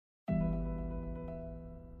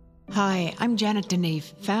Hi, I'm Janet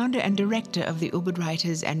Deneve, founder and director of the Ubud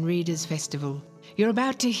Writers and Readers Festival. You're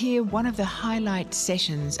about to hear one of the highlight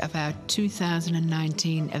sessions of our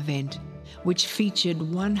 2019 event, which featured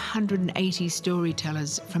 180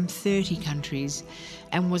 storytellers from 30 countries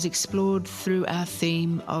and was explored through our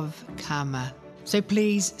theme of karma. So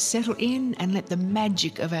please settle in and let the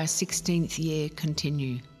magic of our 16th year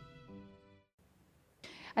continue.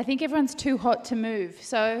 I think everyone's too hot to move,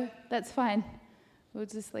 so that's fine. We'll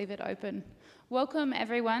just leave it open. Welcome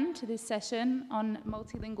everyone to this session on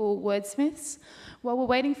multilingual wordsmiths. While we're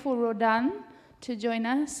waiting for Rodan to join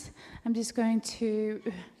us, I'm just going to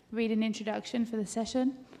read an introduction for the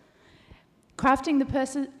session. Crafting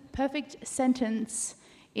the perfect sentence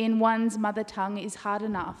in one's mother tongue is hard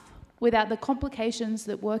enough without the complications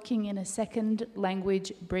that working in a second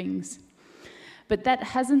language brings. But that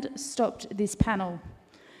hasn't stopped this panel.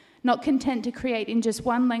 Not content to create in just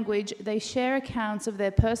one language, they share accounts of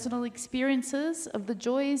their personal experiences, of the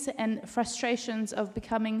joys and frustrations of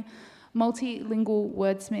becoming multilingual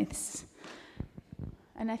wordsmiths.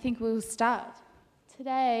 And I think we'll start.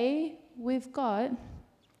 Today, we've got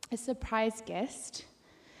a surprise guest,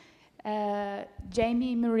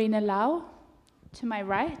 Jamie Marina Lau, to my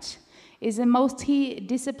right, is a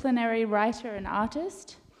multidisciplinary writer and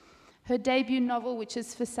artist. Her debut novel, which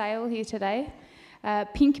is for sale here today,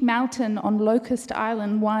 Pink Mountain on Locust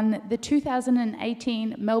Island, won the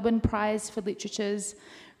 2018 Melbourne Prize for Literature's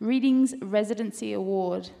Readings Residency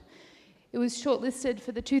Award. It was shortlisted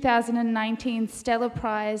for the 2019 Stella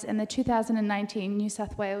Prize and the 2019 New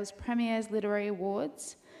South Wales Premier's Literary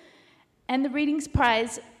Awards, and the Readings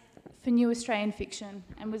Prize for New Australian Fiction,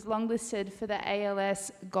 and was longlisted for the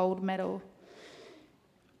ALS Gold Medal.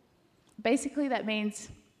 Basically, that means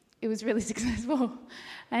it was really successful.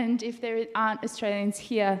 And if there aren't Australians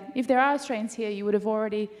here, if there are Australians here, you would have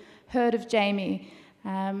already heard of Jamie.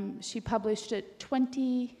 She published at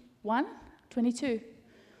 21,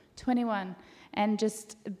 and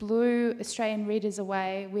just blew Australian readers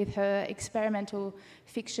away with her experimental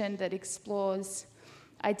fiction that explores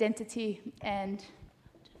identity and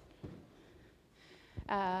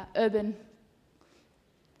urban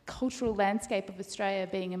cultural landscape of Australia,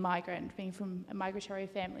 being a migrant, being from a migratory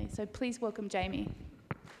family. So please welcome Jamie.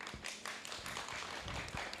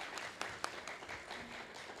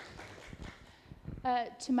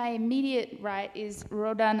 To my immediate right is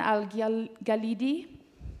Rodan Al-Ghalidi.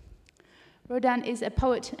 Rodan is a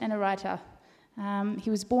poet and a writer. He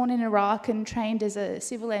was born in Iraq and trained as a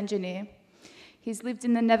civil engineer. He's lived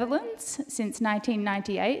in the Netherlands since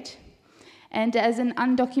 1998. And as an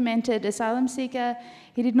undocumented asylum seeker,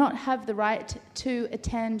 he did not have the right to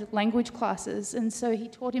attend language classes, and so he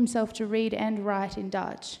taught himself to read and write in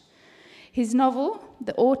Dutch. His novel,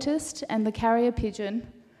 The Autist and the Carrier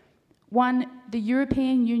Pigeon, won the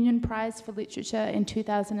European Union Prize for Literature in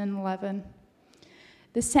 2011,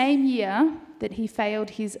 the same year that he failed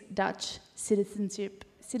his Dutch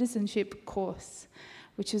citizenship course,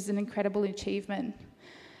 which is an incredible achievement.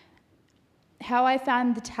 How I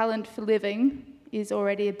Found the Talent for Living is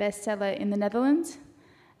already a bestseller in the Netherlands,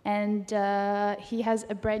 and he has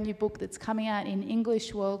a brand new book that's coming out in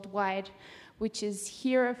English worldwide, which is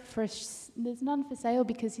here for, there's none for sale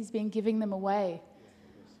because he's been giving them away.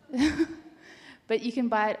 But you can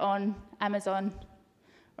buy it on Amazon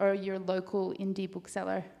or your local indie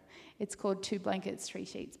bookseller. It's called Two Blankets, Three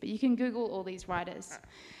Sheets, but you can Google all these writers.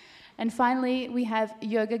 And finally, we have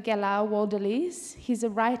Jurgen Gelau Waldelis. He's a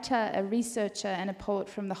writer, a researcher, and a poet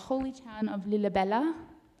from the holy town of Lillabella,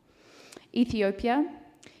 Ethiopia.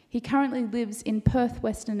 He currently lives in Perth,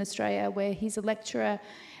 Western Australia, where he's a lecturer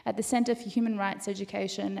at the Centre for Human Rights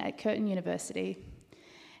Education at Curtin University.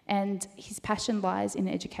 And his passion lies in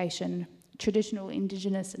education, traditional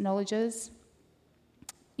Indigenous knowledges,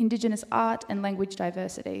 Indigenous art, and language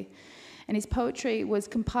diversity. And his poetry was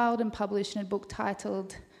compiled and published in a book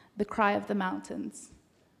titled The Cry of the Mountains,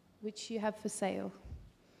 which you have for sale.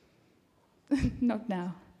 Not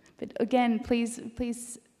now. But again, please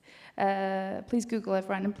Google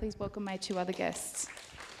everyone, and please welcome my two other guests.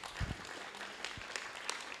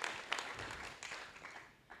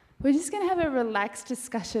 We're just going to have a relaxed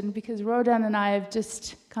discussion because Rodan and I have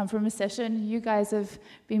just come from a session. You guys have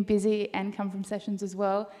been busy and come from sessions as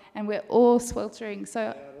well, and we're all sweltering.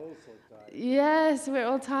 So, yes, we're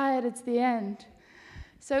all tired. It's the end.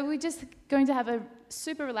 So we're just going to have a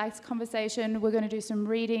super relaxed conversation. We're going to do some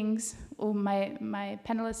readings, or my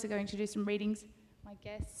panelists are going to do some readings, my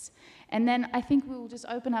guests. And then I think we'll just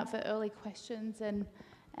open up for early questions and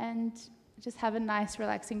just have a nice,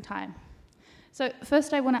 relaxing time. So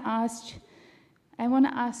first I want to ask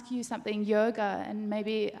you something, Yoga, and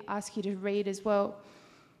maybe ask you to read as well.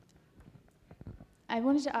 I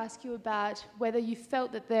wanted to ask you about whether you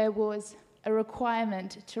felt that there was a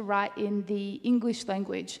requirement to write in the English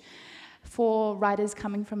language for writers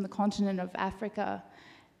coming from the continent of Africa.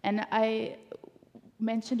 And I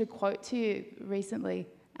mentioned a quote to you recently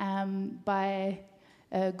by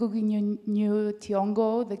Ngugi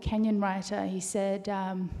Thiong'o, the Kenyan writer. He said,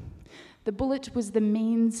 the bullet was the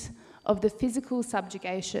means of the physical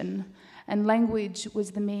subjugation, and language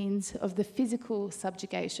was the means of the physical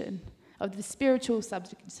subjugation, of the spiritual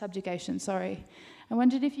subjugation, sorry. I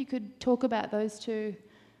wondered if you could talk about those two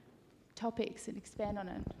topics and expand on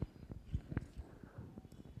it.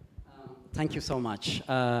 Thank you so much.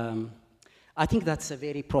 I think that's a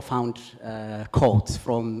very profound quote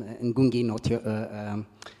from Ngugi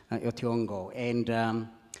Thiong'o, and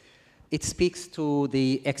it speaks to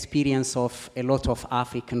the experience of a lot of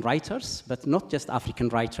African writers, but not just African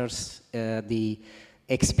writers, the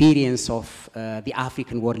experience of the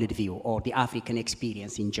African worldview or the African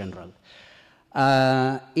experience in general.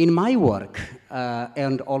 In my work,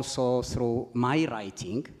 and also through my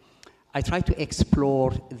writing, I try to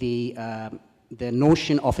explore the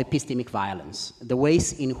notion of epistemic violence, the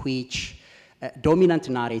ways in which dominant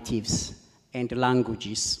narratives and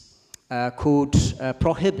languages could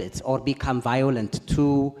prohibit or become violent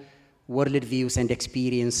to worldviews and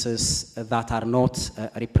experiences that are not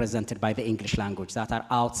represented by the English language, that are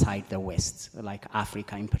outside the West, like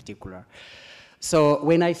Africa in particular. So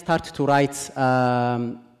when I start to write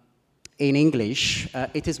in English,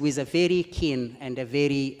 it is with a very keen and a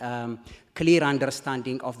very clear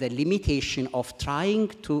understanding of the limitation of trying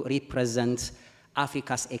to represent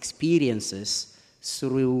Africa's experiences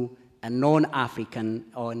through a non-African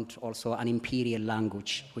and also an imperial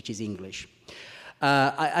language, which is English.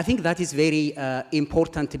 I think that is very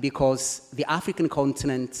important because the African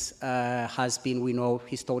continent has been, we know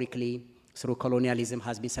historically, through colonialism,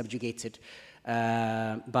 has been subjugated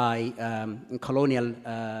by colonial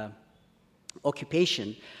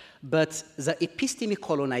occupation. But the epistemic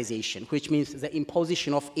colonization, which means the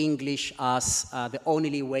imposition of English as the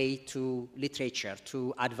only way to literature,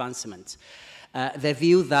 to advancement, the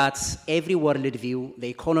view that every worldview, the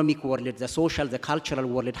economic world, the social, the cultural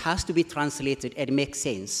world, has to be translated and make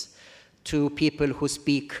sense to people who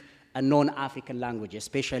speak a non-African language,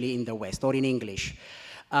 especially in the West or in English.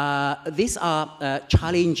 These are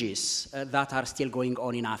challenges that are still going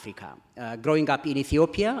on in Africa. Growing up in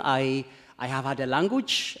Ethiopia, I have had a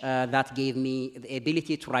language that gave me the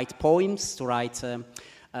ability to write poems, to write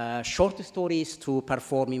short stories, to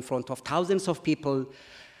perform in front of thousands of people.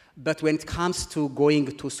 But when it comes to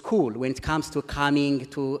going to school, when it comes to coming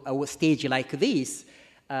to a stage like this,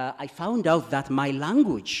 I found out that my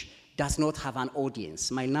language does not have an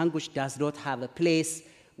audience. My language does not have a place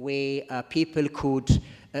where people could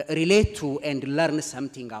relate to and learn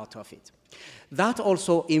something out of it. That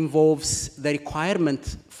also involves the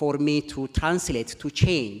requirement for me to translate, to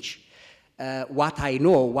change what I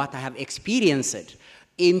know, what I have experienced,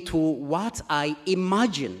 into what I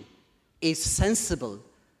imagine is sensible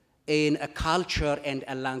in a culture and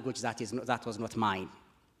a language that was not mine.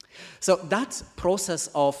 So that process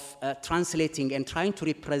of translating and trying to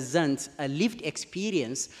represent a lived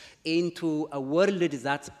experience into a world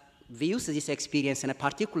that views this experience in a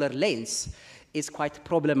particular lens is quite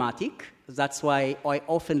problematic. That's why I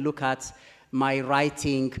often look at my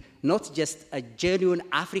writing not just a genuine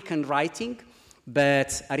African writing,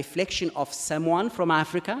 but a reflection of someone from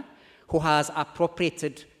Africa who has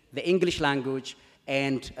appropriated the English language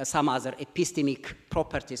and some other epistemic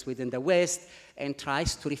properties within the West and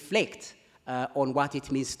tries to reflect on what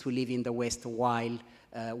it means to live in the West while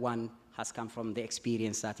one has come from the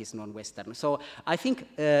experience that is non-Western. So I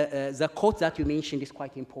think the quote that you mentioned is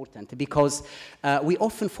quite important because we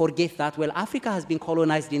often forget that, well, Africa has been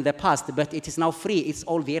colonized in the past, but it is now free. It's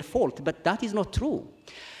all their fault. But that is not true.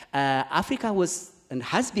 Africa was and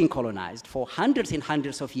has been colonized for hundreds and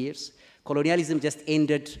hundreds of years. Colonialism just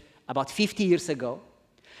ended about 50 years ago.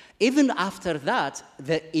 Even after that,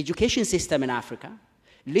 the education system in Africa,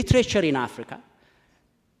 literature in Africa,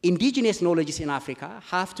 indigenous knowledges in Africa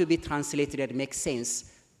have to be translated and make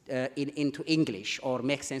sense into English or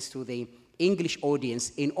make sense to the English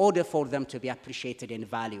audience in order for them to be appreciated and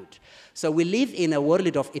valued. So we live in a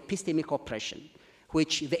world of epistemic oppression,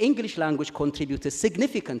 which the English language contributed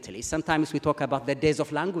significantly. Sometimes we talk about the death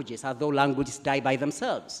of languages, as though languages die by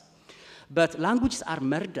themselves. But languages are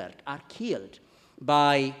murdered, are killed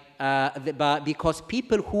because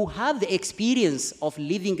people who have the experience of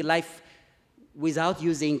living life without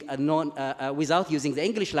using the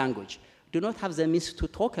English language do not have the means to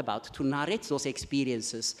talk about, to narrate those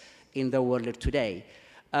experiences in the world today.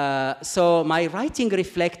 So my writing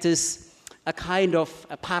reflects a kind of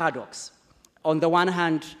a paradox. On the one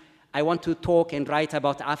hand, I want to talk and write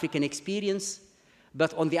about African experience,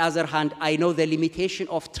 but on the other hand, I know the limitation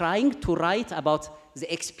of trying to write about the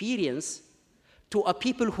experience to a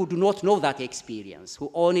people who do not know that experience,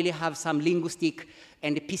 who only have some linguistic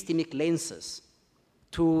and epistemic lenses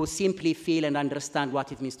to simply feel and understand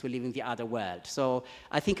what it means to live in the other world. So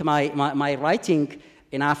I think my writing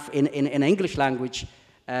in English language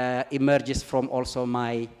emerges from also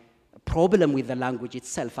my problem with the language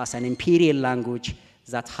itself as an imperial language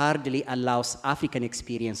that hardly allows African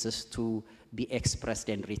experiences to be expressed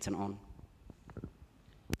and written on.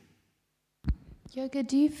 Yoga,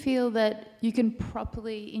 do you feel that you can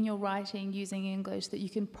properly, in your writing using English, that you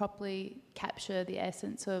can properly capture the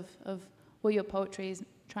essence of what your poetry is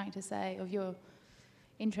trying to say,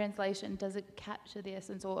 in translation? Does it capture the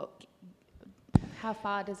essence, or how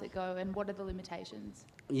far does it go, and what are the limitations?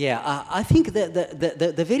 Yeah, I think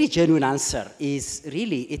the very genuine answer is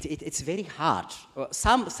really, it's very hard.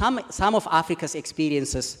 Some of Africa's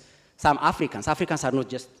experiences, Africans are not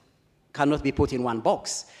just, cannot be put in one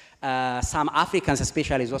box. Some Africans,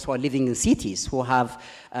 especially those who are living in cities, who have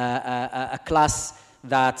a class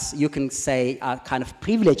that you can say are kind of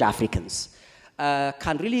privileged Africans,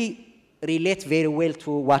 can really relate very well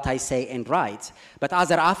to what I say and write. But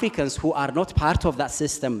other Africans who are not part of that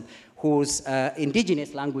system, whose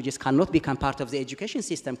indigenous languages cannot become part of the education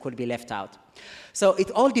system, could be left out. So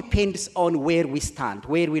it all depends on where we stand,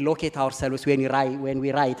 where we locate ourselves when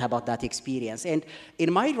we write about that experience. And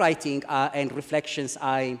in my writing and reflections,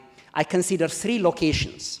 I consider three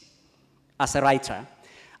locations as a writer.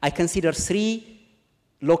 I consider three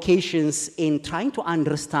locations in trying to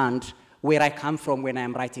understand where I come from when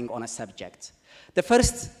I'm writing on a subject. The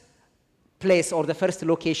first place or the first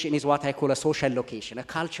location is what I call a social location, a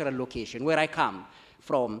cultural location. Where I come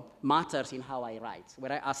from matters in how I write.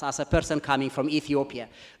 Where as a person coming from Ethiopia,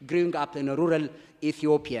 growing up in a rural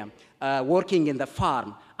Ethiopia, working in the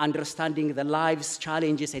farm, understanding the lives,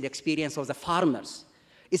 challenges, and experience of the farmers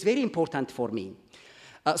is very important for me.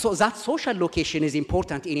 So that social location is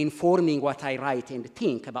important in informing what I write and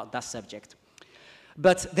think about that subject.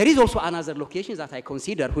 But there is also another location that I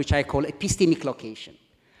consider, which I call epistemic location.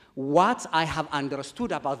 What I have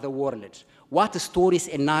understood about the world, what stories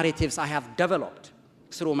and narratives I have developed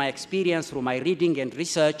through my experience, through my reading and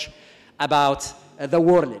research about the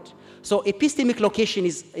world. So epistemic location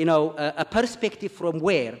is, a perspective from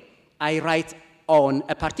where I write on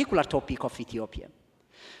a particular topic of Ethiopia.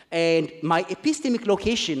 And my epistemic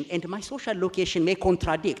location and my social location may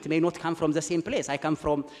contradict, may not come from the same place. I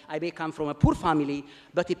may come from a poor family,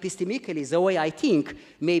 but epistemically, the way I think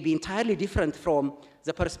may be entirely different from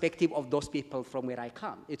the perspective of those people from where I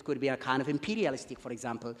come. It could be a kind of imperialistic, for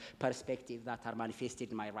example, perspective that are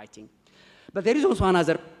manifested in my writing. But there is also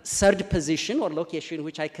another third position or location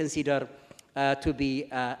which I consider to be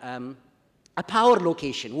a power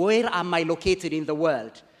location. Where am I located in the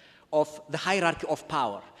world of the hierarchy of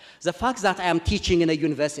power? The fact that I am teaching in a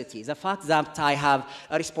university, the fact that I have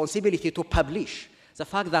a responsibility to publish, the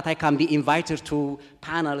fact that I can be invited to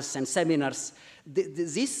panels and seminars,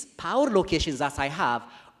 these power locations that I have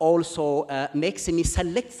also makes me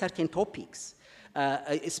select certain topics,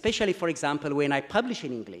 especially, for example, when I publish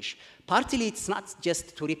in English. Partly, it's not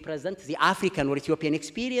just to represent the African or Ethiopian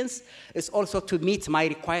experience, it's also to meet my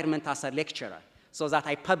requirement as a lecturer, so that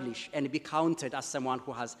I publish and be counted as someone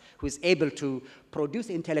who is able to produce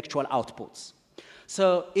intellectual outputs.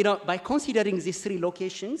 So, by considering these three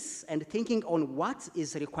locations and thinking on what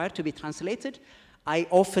is required to be translated, I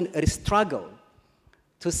often struggle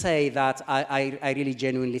to say that I really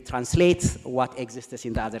genuinely translate what exists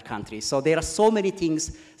in the other countries. So there are so many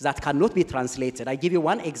things that cannot be translated. I give you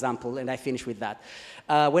one example, and I finish with that.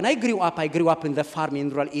 When I grew up in the farm in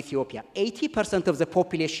rural Ethiopia. 80% of the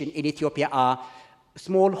population in Ethiopia are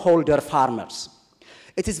smallholder farmers.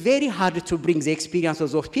 It is very hard to bring the experience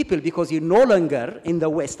of those people because you no longer, in the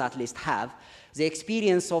West at least, have the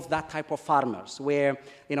experience of that type of farmers, where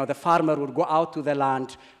the farmer would go out to the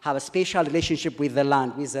land, have a special relationship with the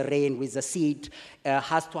land, with the rain, with the seed,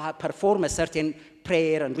 has to perform a certain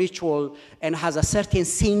prayer and ritual, and has a certain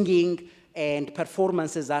singing and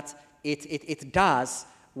performances that it does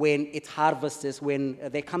when it harvests, when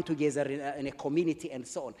they come together in a community and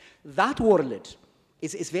so on. That world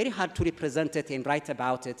is very hard to represent it and write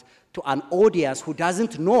about it to an audience who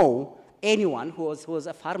doesn't know anyone who was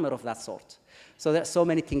a farmer of that sort. So there are so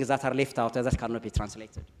many things that are left out that cannot be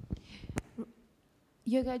translated.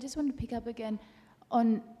 Yoga, I just want to pick up again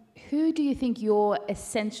on who do you think your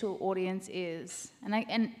essential audience is?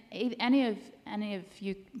 And any of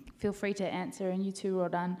you feel free to answer, and you too,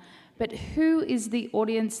 Rodan. But who is the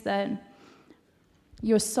audience that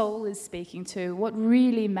your soul is speaking to, what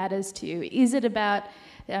really matters to you. Is it about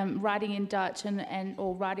writing in Dutch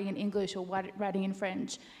or writing in English or writing in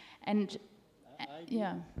French? And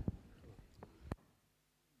yeah.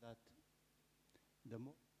 That the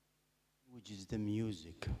language is the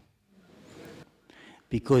music.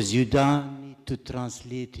 Because you don't need to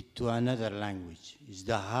translate it to another language. It's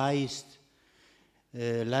the highest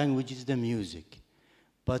language is the music.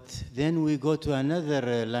 But then we go to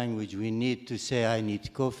another language. We need to say, I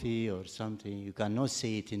need coffee or something. You cannot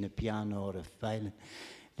say it in a piano or a violin.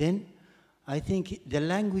 Then I think the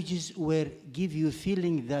languages give you a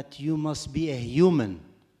feeling that you must be a human,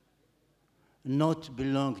 not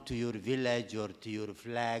belong to your village or to your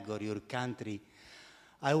flag or your country.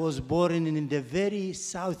 I was born in the very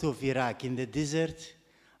south of Iraq, in the desert.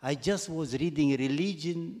 I just was reading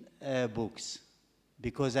religion books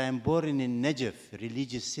because I am born in Najaf,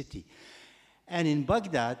 religious city. And in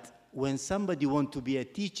Baghdad, when somebody wants to be a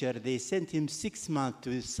teacher, they sent him 6 months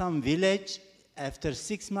to some village. After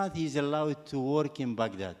 6 months, he's allowed to work in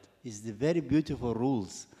Baghdad. It's the very beautiful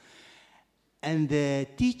rules. And the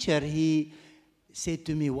teacher, he said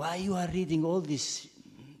to me, why you are reading all these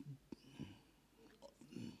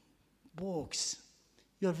books?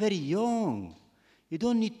 You're very young. You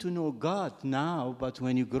don't need to know God now, but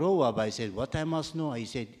when you grow up, I said, what I must know? He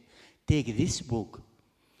said, take this book.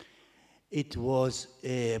 It was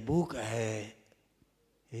a book,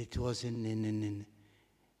 it was a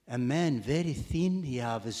man very thin, he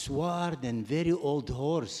have a sword and very old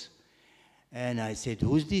horse. And I said,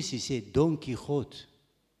 who's this? He said, Don Quixote.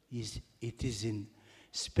 It is in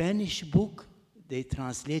Spanish book, they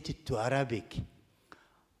translated to Arabic.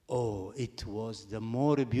 Oh, it was the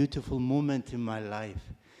more beautiful moment in my life.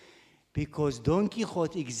 Because Don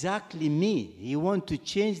Quixote, exactly me, he want to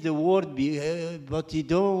change the world, but he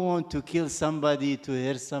don't want to kill somebody, to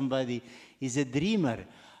hurt somebody. He's a dreamer.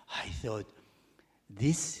 I thought,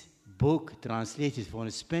 this book translated from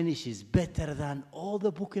Spanish is better than all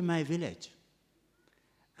the book in my village.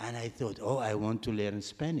 And I thought, oh, I want to learn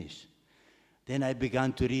Spanish. Then I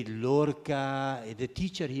began to read Lorca. The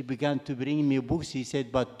teacher, he began to bring me books. He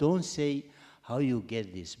said, but don't say how you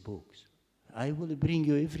get these books. I will bring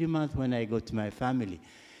you every month when I go to my family.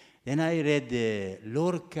 Then I read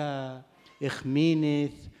Lorca,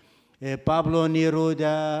 Jiménez, Pablo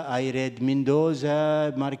Neruda. I read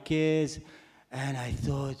Mendoza, Marquez. And I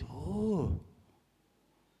thought, oh,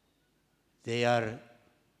 they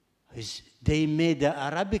made the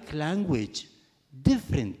Arabic language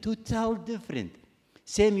different, total different.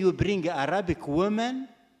 Same, you bring an Arabic woman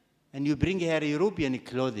and you bring her European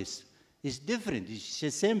clothes. It's different, it's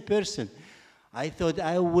the same person. I thought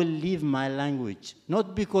I will leave my language,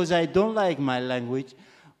 not because I don't like my language,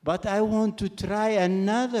 but I want to try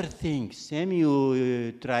another thing. Same,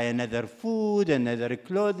 you try another food, another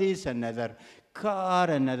clothes, another car,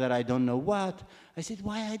 another I don't know what. I said,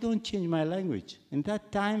 why I don't change my language? In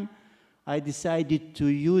that time, I decided to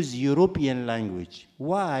use European language.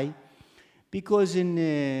 Why? Because in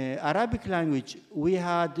Arabic language, we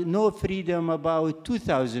had no freedom about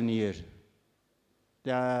 2,000 years.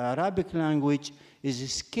 The Arabic language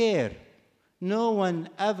is scarce. No one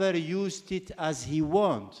ever used it as he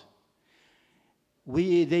want.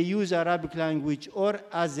 They use Arabic language or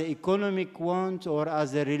as an economic want, or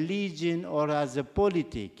as a religion, or as a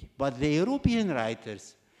politic. But the European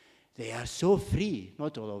writers, they are so free,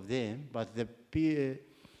 not all of them, but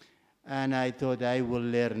and I thought I will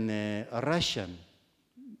learn Russian,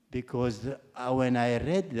 because when I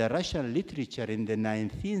read the Russian literature in the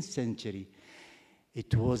 19th century,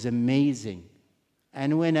 it was amazing.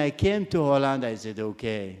 And when I came to Holland, I said,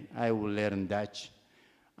 okay, I will learn Dutch.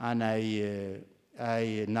 And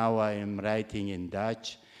now I am writing in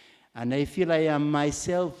Dutch. And I feel I am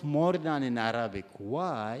myself more than in Arabic.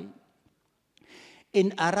 Why?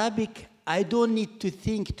 In Arabic, I don't need to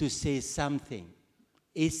think to say something.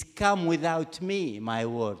 It's come without me, my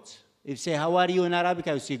words. If you say, how are you in Arabic,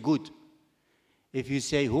 I will say, good. If you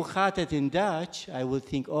say, hoe gaat het in Dutch, I will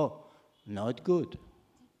think, oh, not good.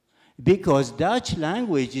 Because Dutch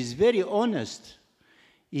language is very honest.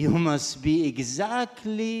 You must be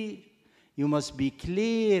you must be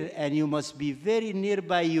clear, and you must be very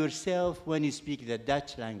nearby yourself when you speak the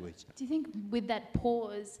Dutch language. Do you think with that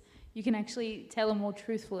pause, you can actually tell a more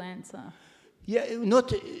truthful answer? Yeah,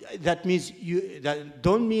 not that means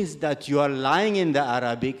don't mean that you are lying in the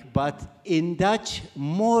Arabic, but in Dutch,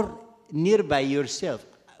 more nearby yourself.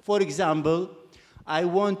 For example, I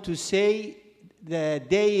want to say the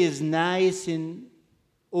day is nice in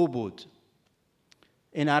Ubud.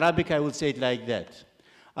 In Arabic, I would say it like that.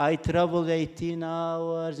 I traveled 18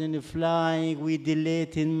 hours in flying. We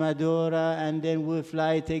delayed in Madura, and then we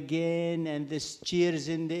flight again. And the chairs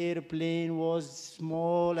in the airplane was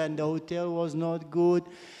small, and the hotel was not good.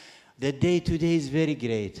 The day today is very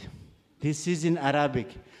great. This is in Arabic.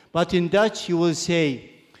 But in Dutch, you will say,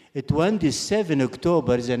 27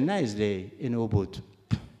 October is a nice day in Ubud.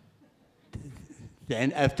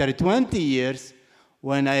 Then after 20 years,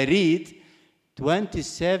 when I read,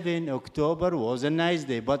 27 October was a nice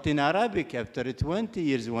day. But in Arabic, after 20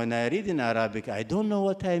 years, when I read in Arabic, I don't know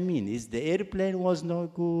what I mean. Is the airplane was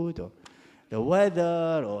not good, or the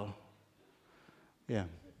weather, or, yeah.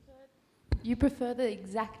 You prefer the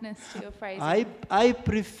exactness to your phrasing? I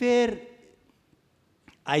prefer,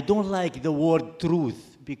 I don't like the word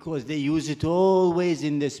truth, because they use it always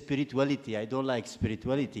in the spirituality. I don't like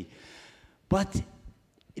spirituality. But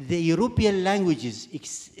the European languages,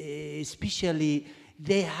 especially,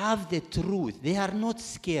 they have the truth. They are not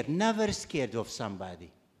scared, never scared of somebody.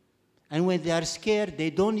 And when they are scared, they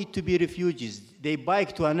don't need to be refugees. They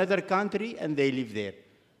bike to another country and they live there.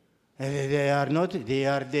 They are not, they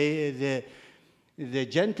are the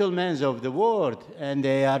gentlemen of the world, and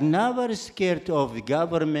they are never scared of the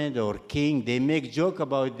government or king. They make joke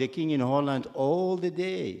about the king in Holland all the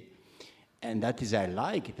day. And that is, I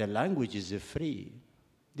like, the language is free.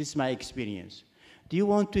 This is my experience. Do you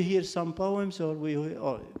want to hear some poems, or you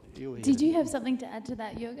hear? Did you have something to add to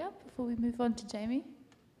that, Yoga, before we move on to Jamie?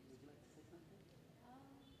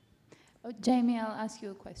 Oh, Jamie, I'll ask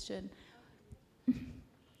you a question.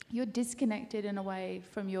 You're disconnected in a way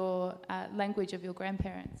from your language of your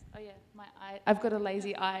grandparents. Oh yeah, my eye. I've got a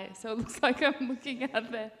lazy eye, so it looks like I'm looking out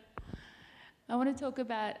there. I want to talk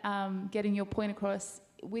about getting your point across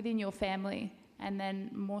within your family, and then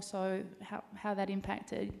more so how that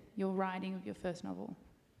impacted your writing of your first novel.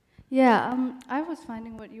 Yeah, I was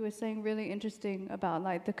finding what you were saying really interesting about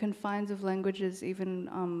like the confines of languages, even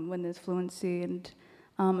when there's fluency, and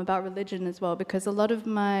about religion as well, because a lot of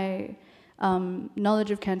my knowledge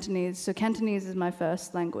of Cantonese, so Cantonese is my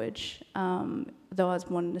first language, though I was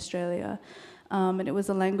born in Australia, and it was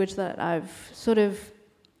a language that I've sort of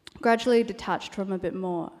gradually detached from a bit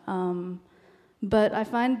more. But I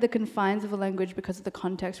find the confines of a language, because of the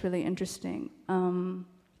context, really interesting.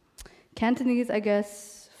 Cantonese, I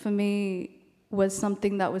guess, for me, was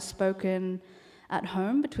something that was spoken at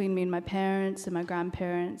home between me and my parents and my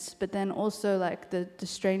grandparents. But then also, like, the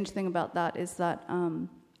strange thing about that is that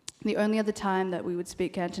the only other time that we would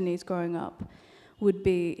speak Cantonese growing up would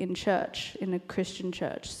be in church, in a Christian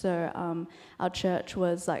church. So our church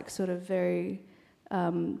was, like, sort of very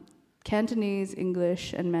Cantonese,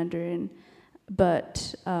 English, and Mandarin,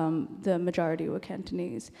 but the majority were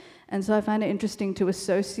Cantonese. And so I find it interesting to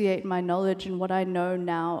associate my knowledge and what I know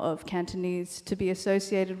now of Cantonese to be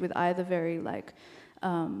associated with either very like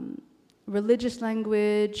religious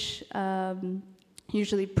language,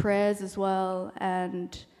 usually prayers as well,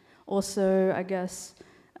 and also, I guess,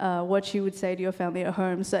 what you would say to your family at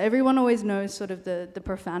home. So everyone always knows sort of the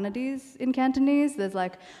profanities in Cantonese. There's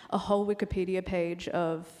like a whole Wikipedia page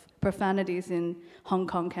of profanities in Hong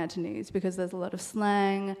Kong Cantonese, because there's a lot of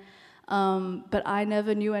slang, but I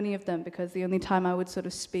never knew any of them, because the only time I would sort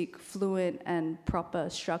of speak fluent and proper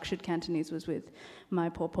structured Cantonese was with my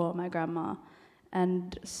pawpaw, my grandma.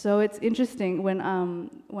 And so it's interesting when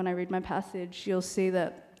I read my passage, you'll see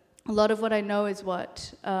that a lot of what I know is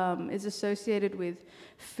what is associated with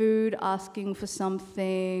food, asking for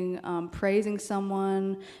something, praising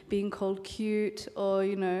someone, being called cute, or,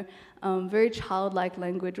 you know, very childlike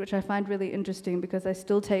language, which I find really interesting, because I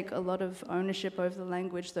still take a lot of ownership over the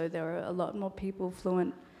language, though there are a lot more people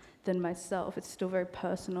fluent than myself. It's still very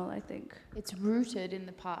personal, I think. It's rooted in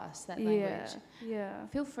the past, that language. Yeah.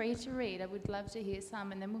 Feel free to read. I would love to hear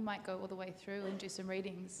some, and then we might go all the way through and do some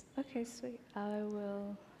readings. Okay, sweet. I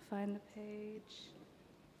will find the page.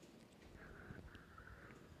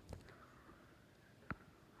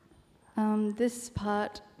 This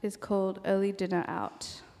part is called Early Dinner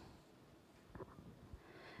Out.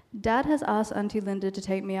 Dad has asked Auntie Linda to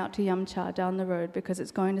take me out to Yum Cha down the road because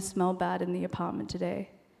it's going to smell bad in the apartment today.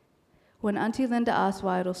 When Auntie Linda asks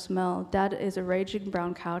why it'll smell, Dad is a raging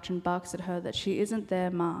brown couch and barks at her that she isn't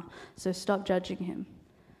there, Ma, so stop judging him.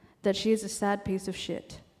 That she is a sad piece of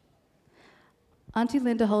shit. Auntie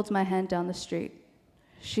Linda holds my hand down the street.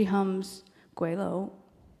 She hums, Guilo.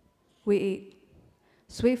 We eat.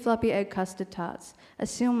 Sweet floppy egg custard tarts, a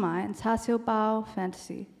siu mai and cha siu bao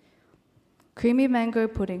fantasy. Creamy mango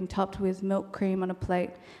pudding topped with milk cream on a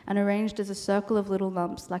plate and arranged as a circle of little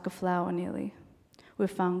lumps like a flower nearly.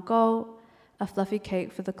 With fan go, a fluffy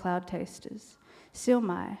cake for the cloud tasters. Siu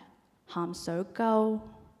mai, ham so go.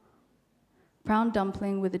 Brown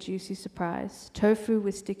dumpling with a juicy surprise, tofu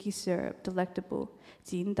with sticky syrup, delectable,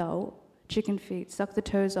 jin dao, chicken feet, suck the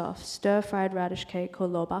toes off, stir-fried radish cake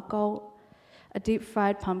called lobako, a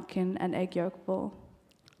deep-fried pumpkin and egg yolk ball,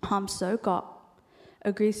 ham so got,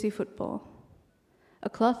 a greasy football. A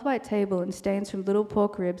cloth-white table and stains from little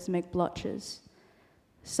pork ribs make blotches.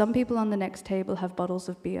 Some people on the next table have bottles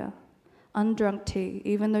of beer. Undrunk tea,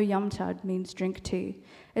 even though yamcha means drink tea.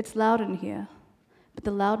 It's loud in here. But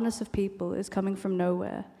the loudness of people is coming from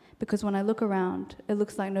nowhere, because when I look around, it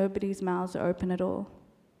looks like nobody's mouths are open at all.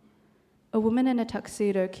 A woman in a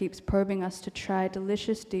tuxedo keeps probing us to try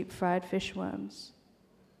delicious deep-fried fish worms.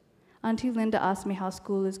 Auntie Linda asks me how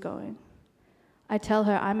school is going. I tell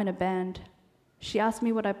her I'm in a band. She asks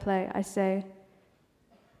me what I play. I say,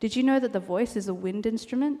 "Did you know that the voice is a wind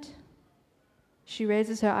instrument?" She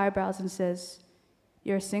raises her eyebrows and says,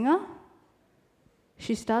 "You're a singer?"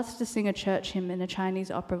 She starts to sing a church hymn in a Chinese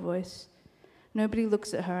opera voice. Nobody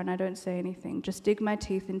looks at her and I don't say anything, just dig my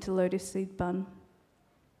teeth into lotus seed bun.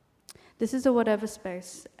 This is a whatever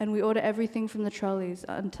space, and we order everything from the trolleys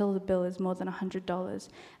until the bill is more than $100,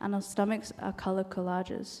 and our stomachs are color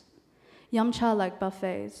collages. Yamcha like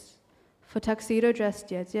buffets. For tuxedo-dressed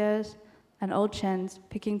jiejies and old chens,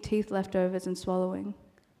 picking teeth leftovers and swallowing.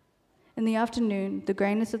 In the afternoon, the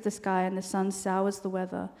grayness of the sky and the sun sours the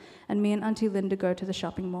weather, and me and Auntie Linda go to the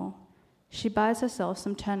shopping mall. She buys herself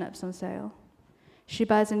some turnips on sale. She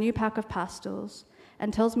buys a new pack of pastels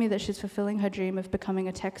and tells me that she's fulfilling her dream of becoming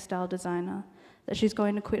a textile designer, that she's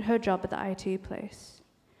going to quit her job at the IT place.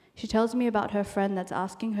 She tells me about her friend that's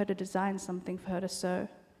asking her to design something for her to sew.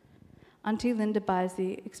 Auntie Linda buys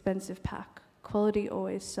the expensive pack. Quality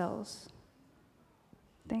always sells.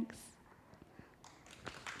 Thanks.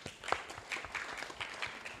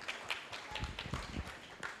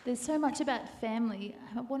 There's so much about family.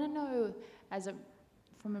 I want to know,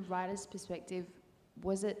 from a writer's perspective,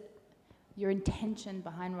 was it your intention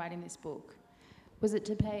behind writing this book? Was it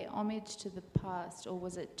to pay homage to the past, or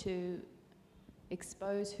was it to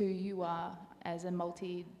expose who you are as a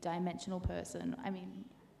multi-dimensional person?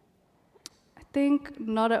 I think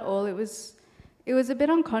not at all. It was a bit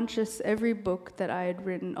unconscious. Every book that I had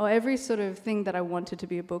written, or every sort of thing that I wanted to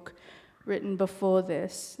be a book written before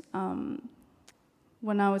this,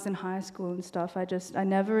 when I was in high school and stuff, I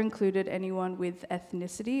never included anyone with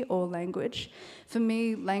ethnicity or language. For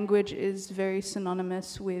me, language is very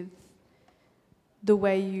synonymous with the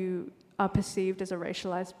way you are perceived as a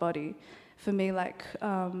racialized body. For me,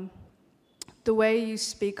 the way you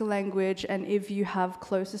speak a language, and if you have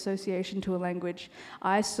close association to a language,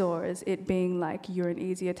 I saw as it being like you're an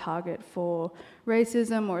easier target for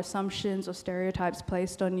racism or assumptions or stereotypes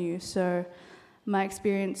placed on you. So my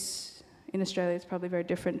experience in Australia is probably very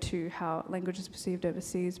different to how language is perceived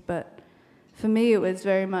overseas, but for me it was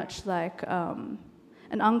very much like an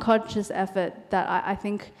unconscious effort that I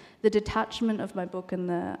think the detachment of my book and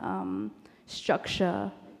the structure,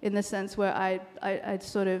 in the sense where I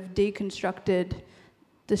sort of deconstructed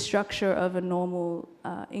the structure of a normal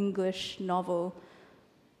English novel,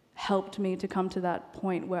 helped me to come to that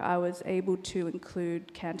point where I was able to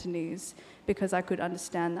include Cantonese, because I could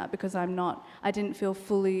understand that, because I didn't feel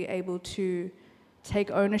fully able to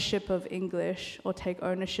take ownership of English or take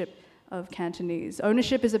ownership of Cantonese.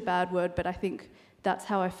 Ownership is a bad word, but I think that's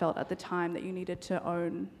how I felt at the time, that you needed to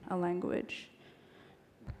own a language.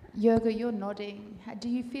 Jurga, you're nodding. Do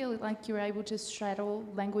you feel like you're able to straddle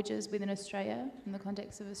languages within Australia, in the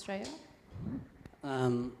context of Australia?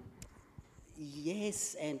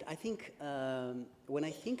 Yes, and I think when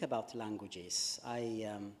I think about languages,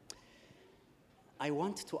 I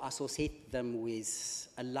want to associate them with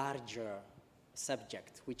a larger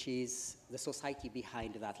subject, which is the society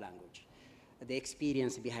behind that language, the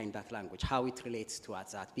experience behind that language, how it relates to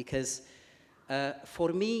that. Because for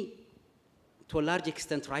me, to a large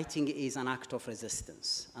extent, writing is an act of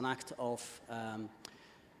resistance, an act of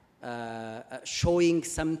showing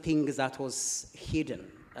something that was hidden,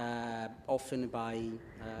 often by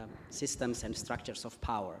systems and structures of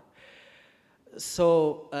power.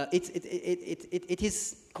 So it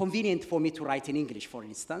is convenient for me to write in English, for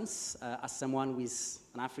instance. As someone with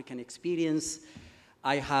an African experience,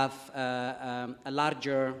 I have a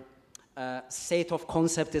larger set of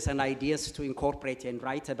concepts and ideas to incorporate and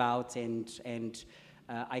write about, and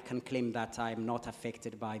I can claim that I'm not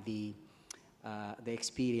affected by the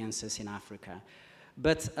experiences in Africa.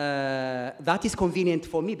 But that is convenient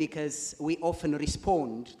for me because we often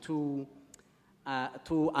respond to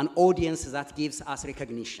an audience that gives us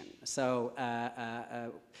recognition. So,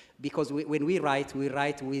 because when we write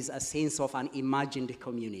with a sense of an imagined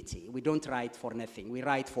community. We don't write for nothing. We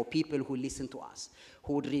write for people who listen to us,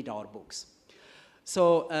 who would read our books.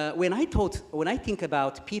 So when I think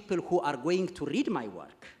about people who are going to read my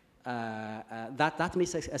work, that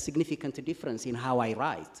makes a significant difference in how I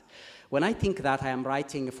write. When I think that I am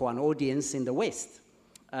writing for an audience in the West,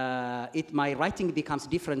 my writing becomes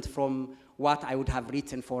different from what I would have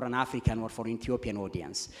written for an African or for an Ethiopian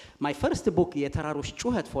audience. My first book, Yetararush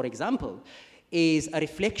Chuhat, for example, is a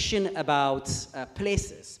reflection about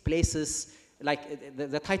places like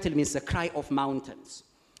the title means The Cry of Mountains.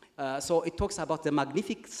 So it talks about the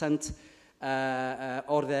magnificent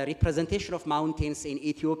or the representation of mountains in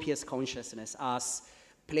Ethiopia's consciousness as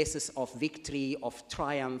places of victory, of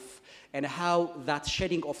triumph, and how that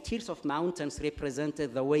shedding of tears of mountains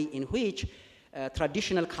represented the way in which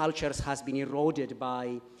traditional cultures has been eroded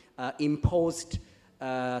by imposed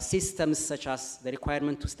systems such as the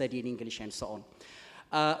requirement to study in English and so on.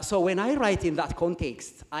 So when I write in that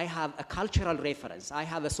context, I have a cultural reference. I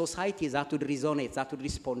have a society that would resonate, that would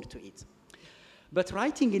respond to it. But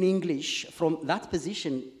writing in English from that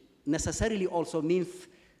position necessarily also means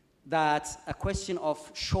that a question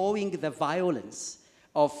of showing the violence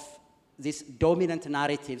of these dominant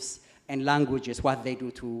narratives and languages, what they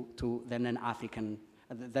do to the non-African,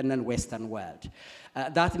 the non-Western world.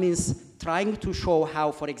 That means trying to show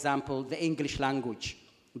how, for example, the English language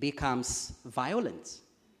becomes violent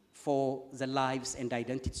for the lives and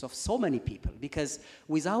identities of so many people. Because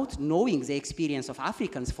without knowing the experience of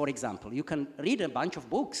Africans, for example, you can read a bunch of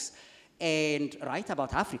books and write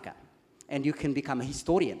about Africa, and you can become a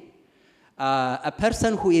historian. A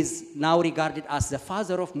person who is now regarded as the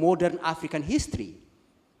father of modern African history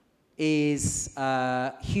is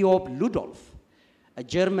Hiob Ludolf, a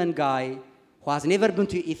German guy who has never been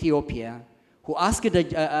to Ethiopia, who asked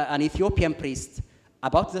an Ethiopian priest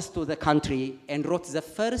about the country and wrote the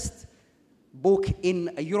first book in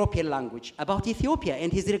a European language about Ethiopia,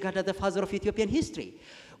 and he's regarded the father of Ethiopian history.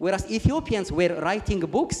 Whereas Ethiopians were writing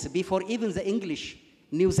books before even the English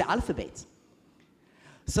knew the alphabet.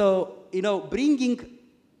 So, bringing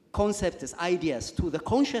concepts, ideas to the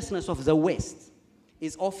consciousness of the West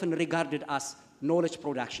is often regarded as knowledge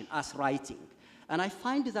production, as writing. And I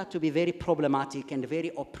find that to be very problematic and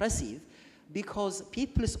very oppressive, because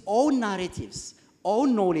people's own narratives,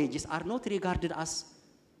 own knowledges are not regarded as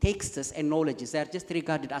texts and knowledges. They're just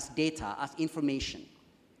regarded as data, as information.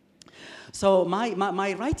 So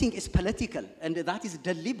my writing is political, and that is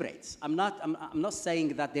deliberate. I'm not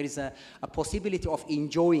saying that there is a possibility of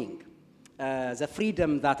enjoying the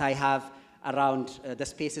freedom that I have around the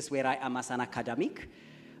spaces where I am as an academic,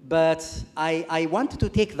 but I want to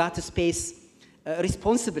take that space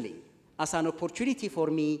responsibly as an opportunity for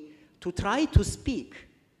me to try to speak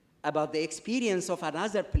about the experience of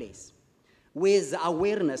another place with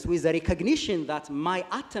awareness, with the recognition that my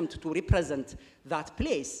attempt to represent that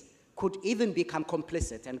place could even become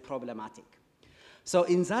complicit and problematic. So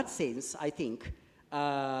in that sense, I think,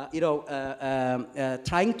 trying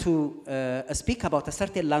to speak about a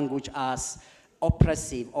certain language as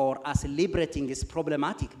oppressive or as liberating is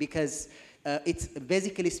problematic, because it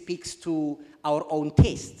basically speaks to our own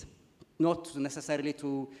taste, not necessarily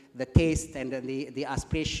to the taste and the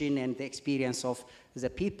aspiration and the experience of the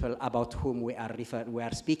people about whom we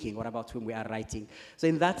are speaking or about whom we are writing. So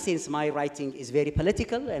in that sense, my writing is very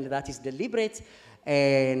political, and that is deliberate,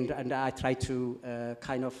 and I try to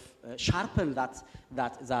kind of sharpen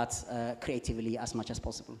that creatively as much as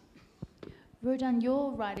possible. Rodan,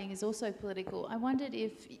 your writing is also political. I wondered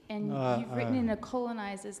if, and you've written in a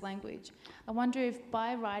colonizer's language, I wonder if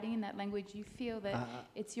by writing in that language you feel that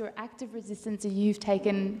it's your act of resistance and you've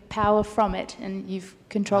taken power from it and you've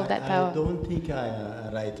controlled that power. I don't think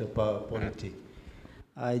I write about politics.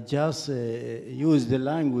 I just use the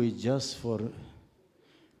language just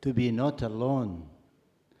to be not alone.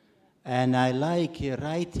 And I like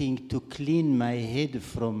writing to clean my head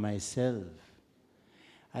from myself.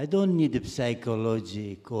 I don't need a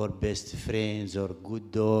psychologic or best friends or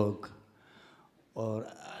good dog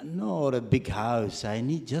or a big house. I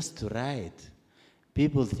need just to write.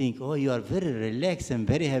 People think, oh, you are very relaxed and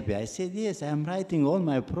very happy. I said, yes, I'm writing all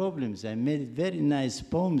my problems. I made very nice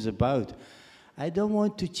poems about. I don't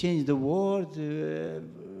want to change the world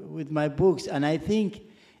with my books. And I think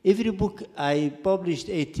every book, I published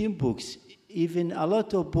 18 books. Even a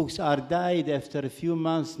lot of books are died after a few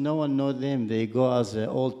months. No one knows them. They go as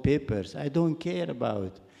old papers. I don't care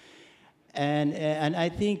about. And I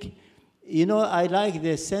think, I like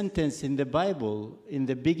the sentence in the Bible, in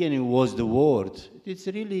the beginning was the Word. It's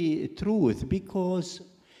really truth, because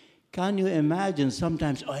can you imagine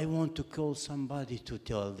sometimes I want to call somebody to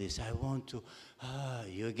tell this. I want to,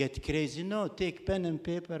 you get crazy. No, take pen and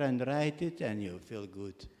paper and write it and you feel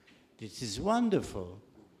good. This is wonderful.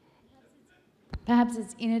 Perhaps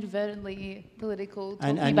it's inadvertently political,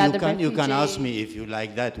 talking And about you the can, you can refugee. ask me if you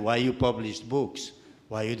like that, why you publish books,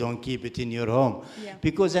 why you don't keep it in your home. Yeah.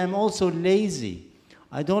 Because I'm also lazy.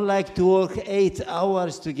 I don't like to work 8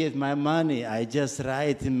 hours to get my money. I just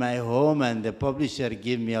write in my home, and the publisher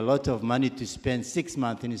give me a lot of money to spend 6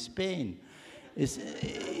 months in Spain.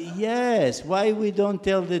 Yes, why we don't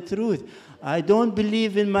tell the truth? I don't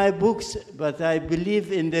believe in my books, but I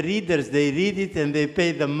believe in the readers. They read it and they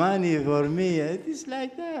pay the money for me. It is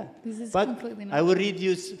like that. This is but completely I will normal. read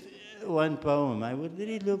you one poem. I will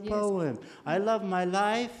read you a poem. I love my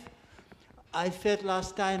life. I felt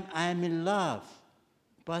last time I am in love,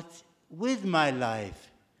 but with my life.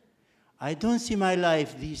 I don't see my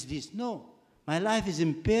life this. No, my life is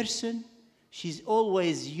in person. She's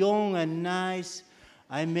always young and nice.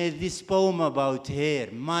 I made this poem about her,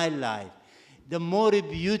 my life. The more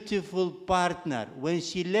beautiful partner. When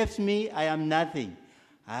she left me, I am nothing.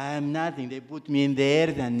 I am nothing. They put me in the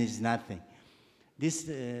earth and it's nothing. This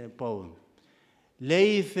poem.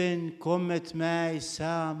 Leven, kom met mij,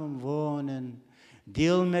 samen wonen.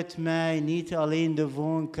 Deel met mij niet alleen de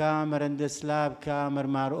woonkamer en de slaapkamer,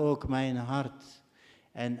 maar ook mijn hart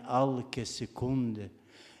en elke seconde.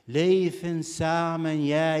 Leven samen,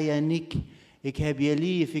 jij en ik. Ik heb je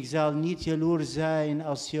lief, ik zal niet jaloers zijn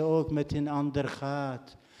als je ook met een ander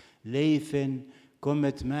gaat. Leven, kom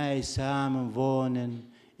met mij samen wonen.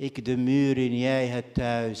 Ik de muren, jij het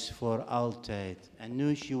thuis voor altijd. And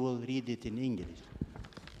now she will read it in English.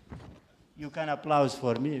 You can applause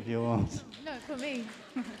for me if you want. No, for me.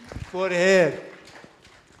 For her.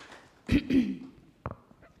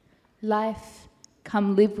 Life,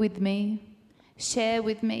 come live with me, share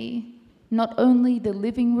with me, not only the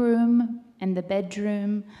living room and the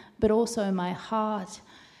bedroom, but also my heart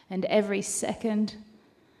and every second.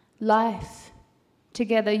 Life,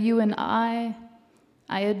 together you and I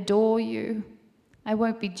adore you. I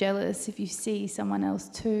won't be jealous if you see someone else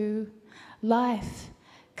too. Life,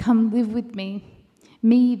 come live with me.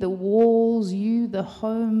 Me, the walls, you, the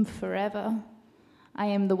home forever. I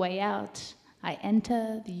am the way out. I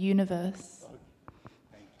enter the universe.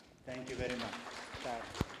 Thank you very much.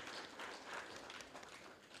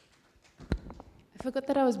 I forgot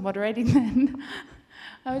that I was moderating then.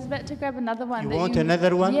 I was about to grab another one. You that want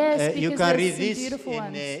another one? Yes, you because can there's read some this beautiful in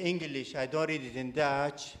ones. English. I don't read it in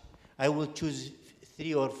Dutch. I will choose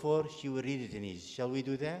 3 or 4. She will read it in English. Shall we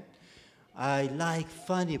do that? I like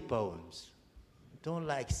funny poems. Don't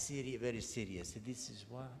like very serious. This is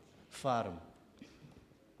what? Farm.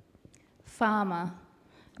 Farmer.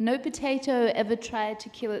 No potato ever tried to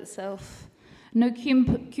kill itself. No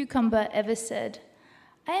cucumber ever said,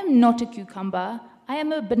 I am not a cucumber, I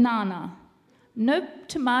am a banana. No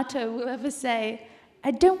tomato will ever say,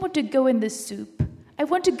 I don't want to go in the soup, I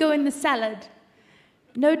want to go in the salad.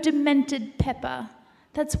 No demented pepper,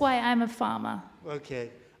 that's why I'm a farmer.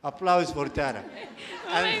 Okay. Applause for Tara.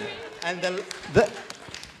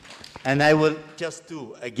 And I will just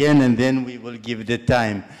do again, and then we will give the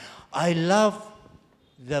time. I love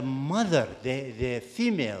the mother, the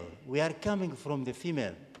female. We are coming from the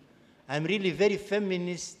female. I'm really very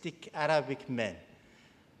feministic Arabic man.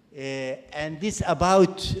 And this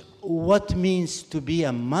about what means to be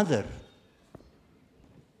a mother.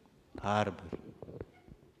 Harbor.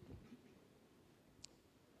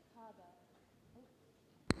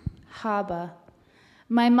 Harbour.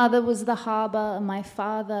 My mother was the harbour, my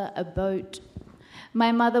father a boat.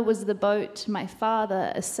 My mother was the boat, my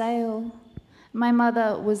father a sail. My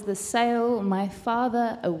mother was the sail, my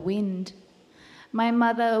father a wind. My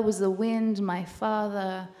mother was the wind, my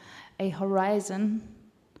father a horizon.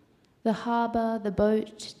 The harbour, the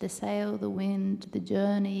boat, the sail, the wind, the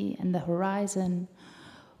journey, and the horizon,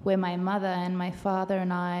 where my mother and my father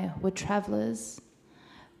and I were travellers.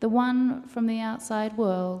 The one from the outside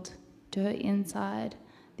world to her inside,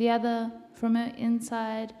 the other from her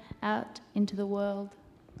inside out into the world.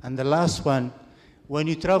 And the last one, when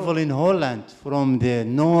you travel in Holland from the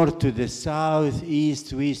north to the south,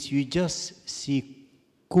 east, west, you just see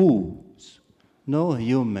cows, no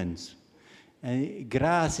humans. And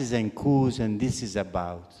grasses and cows, and this is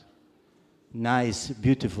about nice,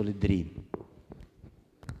 beautiful dream.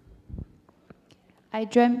 I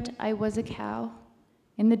dreamt I was a cow.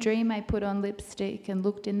 In the dream I put on lipstick and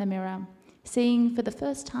looked in the mirror, seeing for the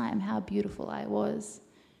first time how beautiful I was.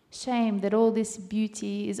 Shame that all this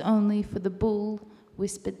beauty is only for the bull,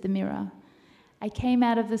 whispered the mirror. I came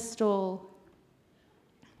out of the stall,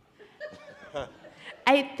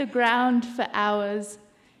 ate the ground for hours,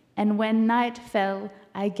 and when night fell,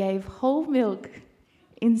 I gave whole milk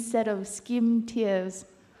instead of skim tears.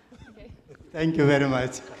 Okay. Thank you very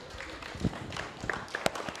much.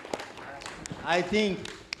 I think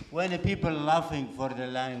when people laughing for the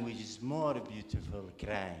language, it's more beautiful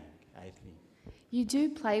crying, I think. You do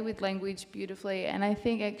play with language beautifully, and I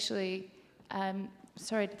think actually,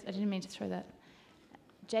 sorry, I didn't mean to throw that.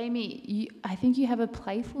 Jamie, I think you have a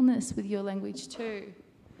playfulness with your language too.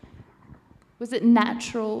 Was it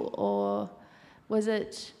natural, or was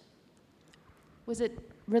it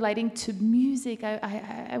relating to music?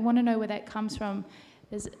 I want to know where that comes from.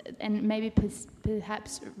 And maybe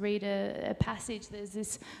perhaps read a passage. There's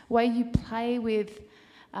this way you play with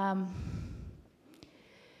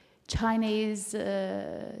Chinese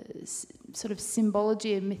sort of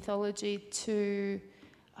symbology and mythology to...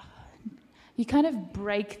 you kind of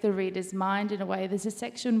break the reader's mind in a way. There's a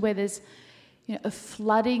section where there's a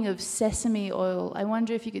flooding of sesame oil. I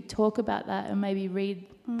wonder if you could talk about that and maybe read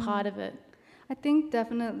part of it. I think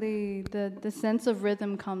definitely the sense of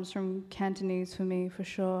rhythm comes from Cantonese for me, for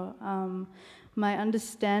sure. My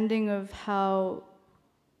understanding of how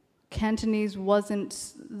Cantonese wasn't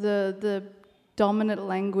the dominant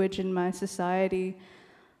language in my society,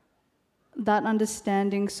 that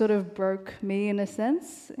understanding sort of broke me in a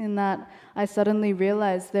sense, in that I suddenly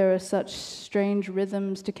realized there are such strange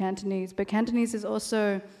rhythms to Cantonese. But Cantonese is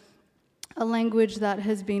also a language that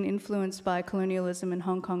has been influenced by colonialism in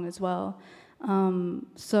Hong Kong as well.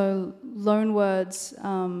 So loan words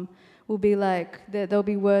will be like,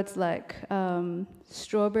 there'll be words like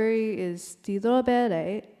strawberry is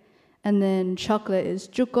tidobere, and then chocolate is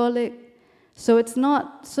chocolate. So it's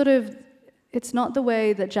not the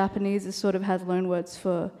way that Japanese is sort of has loan words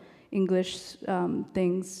for English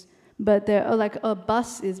things, but they're like a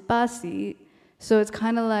bus is basi. So it's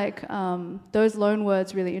kind of like those loan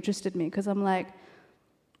words really interested me, because I'm like,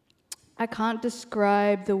 I can't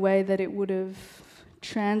describe the way that it would have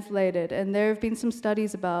translated. And there have been some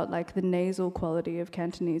studies about like the nasal quality of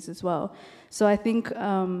Cantonese as well. So I think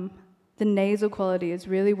the nasal quality is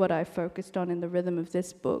really what I focused on in the rhythm of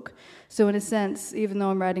this book. So in a sense, even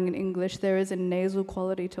though I'm writing in English, there is a nasal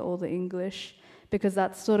quality to all the English, because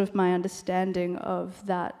that's sort of my understanding of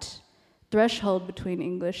that threshold between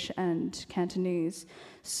English and Cantonese.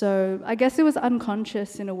 So I guess it was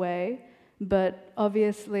unconscious in a way. But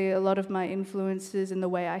obviously a lot of my influences in the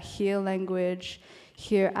way I hear language,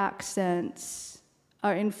 hear accents,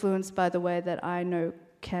 are influenced by the way that I know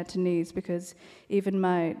Cantonese, because even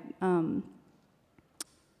I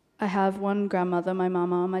have one grandmother, my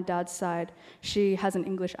mama, on my dad's side. She has an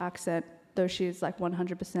English accent, though she is like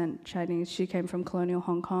 100% Chinese. She came from colonial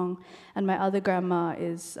Hong Kong. And my other grandma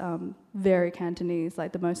is very Cantonese,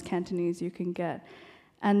 like the most Cantonese you can get.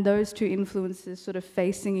 And those two influences sort of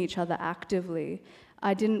facing each other actively,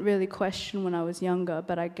 I didn't really question when I was younger,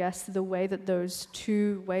 but I guess the way that those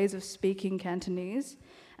two ways of speaking Cantonese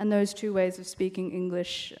and those two ways of speaking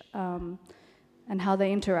English and how they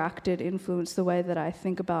interacted influenced the way that I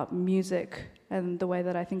think about music and the way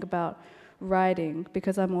that I think about writing,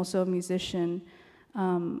 because I'm also a musician.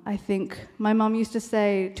 I think my mom used to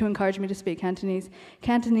say, to encourage me to speak Cantonese,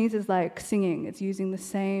 Cantonese is like singing. It's using the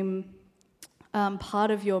same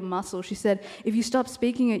part of your muscle. She said, if you stop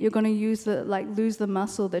speaking it, you're going to lose the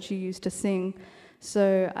muscle that you use to sing.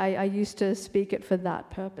 So I used to speak it for that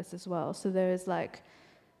purpose as well. So there is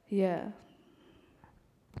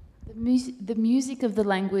The music of the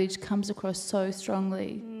language comes across so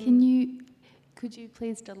strongly. Could you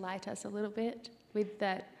please delight us a little bit with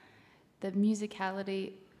that, the musicality?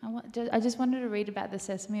 I just wanted to read about the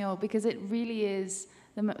sesame oil, because it really is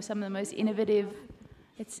some of the most innovative.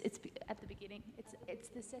 It's at the beginning. It's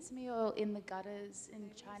the sesame oil in the gutters in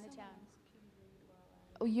Chinatown.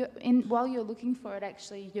 While you're looking for it,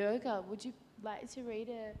 actually, Yoga, would you like to read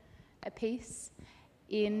a piece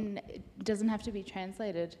it doesn't have to be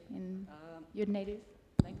translated in your native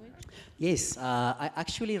language? Yes, I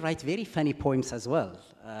actually write very funny poems as well,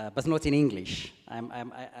 but not in English.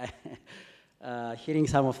 Hearing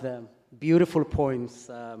some of the beautiful poems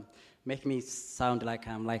make me sound like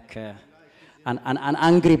I'm like an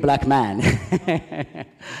angry black man.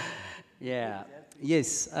 Yeah. Yes.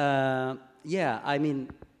 Yeah. I mean.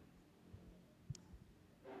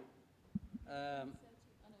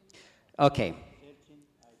 Okay.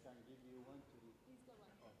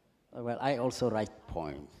 Well, I also write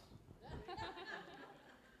poems.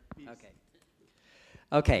 Okay.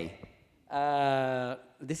 Okay.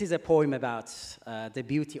 This is a poem about the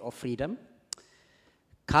beauty of freedom.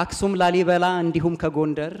 ከአክሱም ላሊበላ እንዲሁም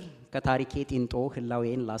ከጎንደር ከታሪኬ ጢንጦ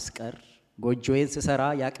ህላዌን ላስቀር ጎጆዬን ስሰራ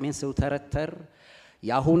ያቅሜን ስውተረተር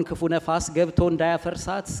ያሁን ክፉ ነፋስ ገብቶ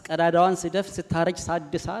እንዳያፈርሳት ቀዳዳዋን ስደፍ ስታረጅ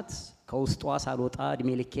ሳድሳት ከውስጧ ሳልወጣ እድሜ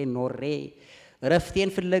ልኬን ኖሬ ረፍቴን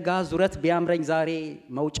ፍለጋ ዙረት ቢያምረኝ ዛሬ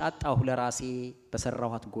መውጫ አጣሁ ለራሴ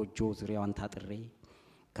በሰራኋት ጎጆ ዙሪያዋን ታጥሬ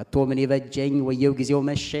ከቶ ምን ይበጀኝ ወየው ጊዜው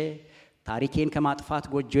መሸ ታሪኬን ከማጥፋት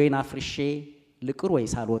ጎጆዬን አፍርሼ ልቅር ወይ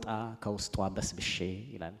ሳልወጣ ከውስጧ በስብሼ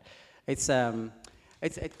ይላል።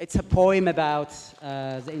 It's a poem about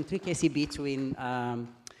the intricacy between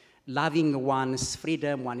loving one's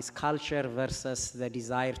freedom, one's culture versus the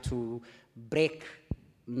desire to break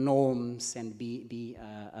norms and be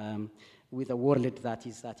with a world that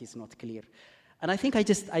is not clear. And I think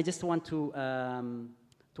I just want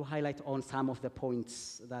to highlight on some of the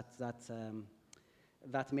points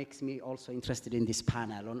that makes me also interested in this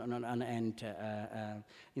panel and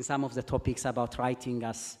in some of the topics about writing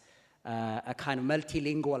as a kind of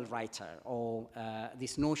multilingual writer, or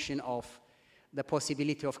this notion of the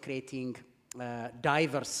possibility of creating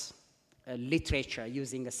diverse literature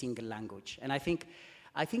using a single language. And I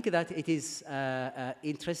think that it is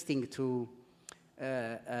interesting to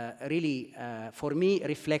really, for me,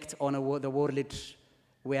 reflect on the world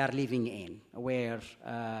we are living in, where,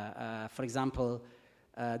 for example,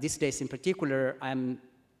 these days in particular, I'm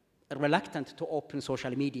reluctant to open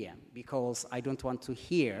social media because I don't want to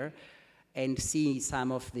hear and see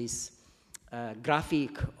some of these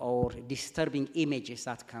graphic or disturbing images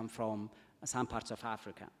that come from some parts of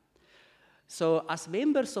Africa. So as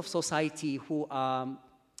members of society who are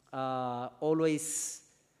always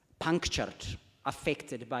punctured,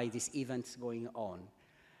 affected by these events going on,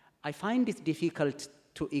 I find it difficult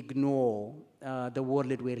to ignore the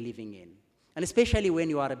world we're living in. And especially when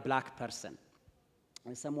you are a black person,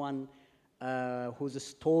 and someone whose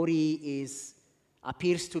story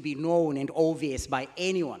appears to be known and obvious by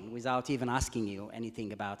anyone without even asking you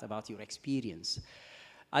anything about your experience.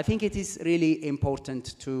 I think it is really important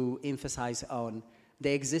to emphasize on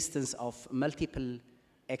the existence of multiple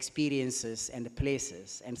experiences and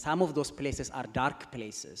places, and some of those places are dark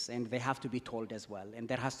places, and they have to be told as well, and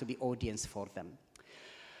there has to be audience for them.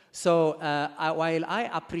 So while I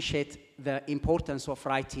appreciate the importance of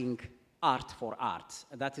writing art for art,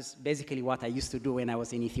 that is basically what I used to do when I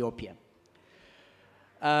was in Ethiopia.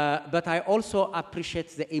 But I also appreciate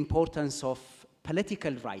the importance of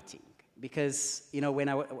political writing, because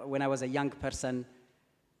when I was a young person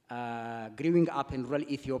growing up in rural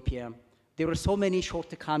Ethiopia, there were so many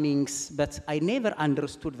shortcomings, but I never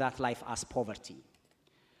understood that life as poverty.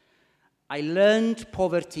 I learned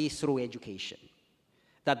poverty through education,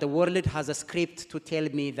 that the world has a script to tell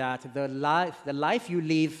me that the life you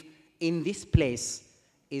live in this place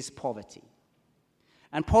is poverty.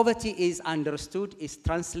 And poverty is understood, is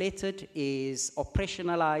translated, is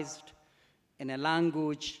operationalized in a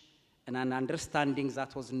language and an understanding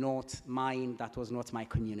that was not mine, that was not my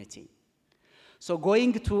community. So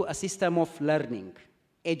going to a system of learning,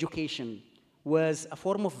 education, was a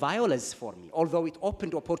form of violence for me, although it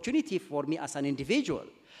opened opportunity for me as an individual.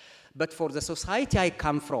 But for the society I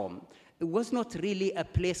come from, it was not really a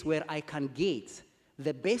place where I can get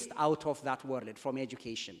the best out of that world from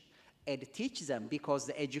education and teach them, because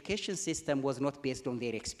the education system was not based on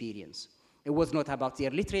their experience. It was not about their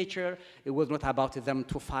literature. It was not about them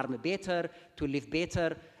to farm better, to live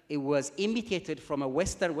better. It was imitated from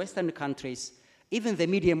Western countries. Even the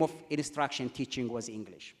medium of instruction teaching was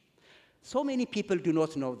English. So many people do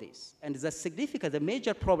not know this. And the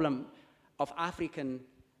major problem of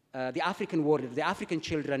the African world, the African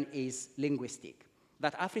children, is linguistic,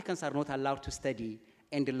 that Africans are not allowed to study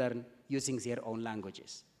and learn using their own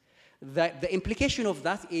languages. The implication of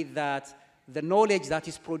that is that the knowledge that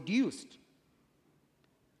is produced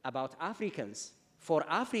about Africans, for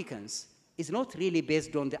Africans, is not really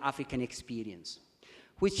based on the African experience,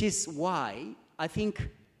 which is why I think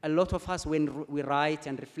a lot of us, when we write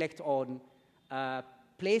and reflect on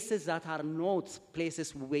places that are not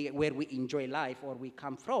places where we enjoy life or we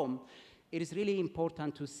come from, it is really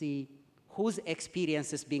important to see whose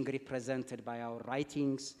experience is being represented by our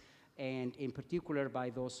writings, and in particular by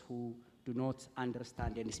those who do not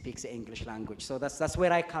understand and speak the English language. So that's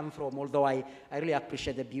where I come from, although I really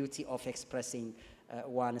appreciate the beauty of expressing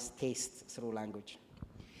one's taste through language.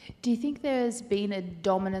 Do you think there's been a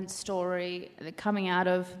dominant story coming out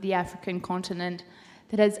of the African continent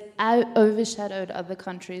that has overshadowed other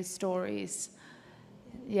countries' stories?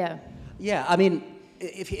 Yeah. Yeah, I mean,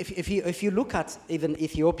 if you look at even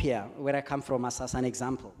Ethiopia, where I come from as an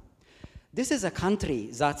example, this is a country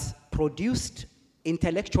that produced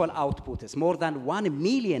intellectual output. More than 1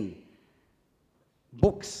 million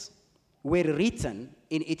books were written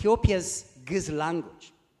in Ethiopia's Giz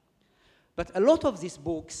language. But a lot of these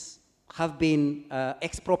books have been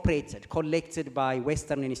expropriated, collected by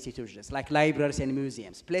Western institutions, like libraries and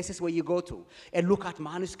museums, places where you go to and look at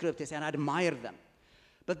manuscripts and admire them.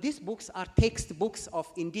 But these books are textbooks of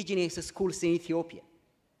indigenous schools in Ethiopia.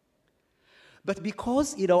 But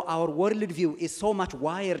because, our worldview is so much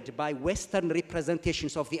wired by Western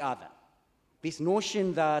representations of the other, this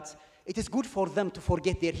notion that it is good for them to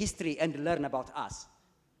forget their history and learn about us.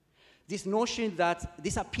 This notion that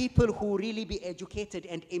these are people who really be educated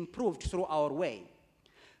and improved through our way.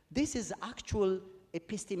 This is actual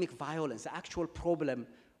epistemic violence, the actual problem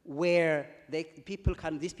where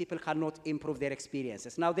these people cannot improve their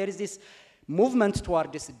experiences. Now, there is this movement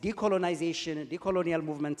toward this decolonization, decolonial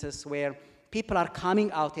movements where people are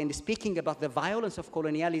coming out and speaking about the violence of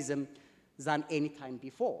colonialism than any time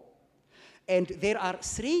before. And there are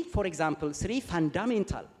three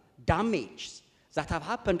fundamental damages that have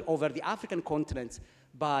happened over the African continent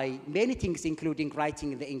by many things, including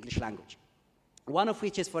writing in the English language. One of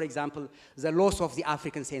which is, for example, the loss of the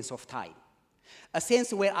African sense of time. A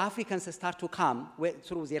sense where Africans start to come,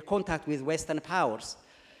 through their contact with Western powers,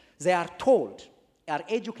 they are told, are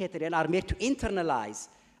educated, and are made to internalize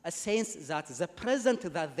a sense that the present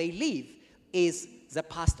that they live is the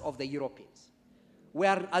past of the Europeans. We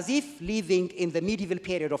are as if living in the medieval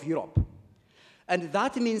period of Europe. And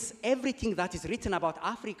that means everything that is written about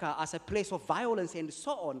Africa as a place of violence and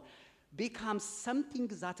so on becomes something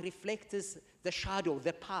that reflects the shadow,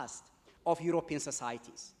 the past of European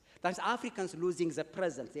societies. That's Africans losing the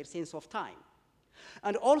present, their sense of time.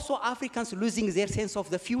 And also Africans losing their sense of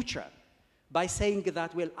the future by saying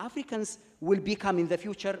that, well, Africans will become in the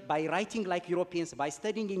future by writing like Europeans, by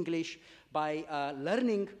studying English, by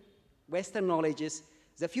learning Western knowledges,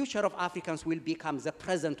 the future of Africans will become the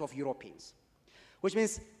present of Europeans. Which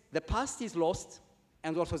means the past is lost,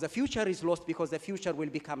 and also the future is lost because the future will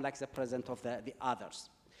become like the present of the others.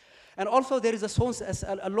 And also there is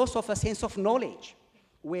a loss of a sense of knowledge,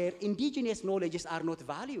 where indigenous knowledges are not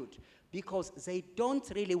valued because they don't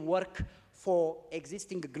really work for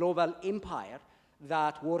existing global empire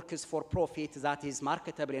that works for profit, that is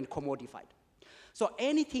marketable and commodified. So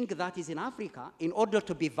anything that is in Africa, in order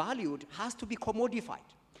to be valued, has to be commodified.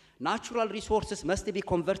 Natural resources must be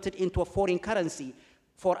converted into a foreign currency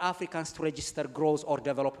for Africans to register growth or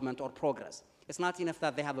development or progress. It's not enough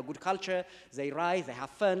that they have a good culture, they rise, they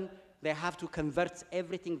have fun. They have to convert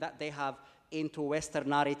everything that they have into Western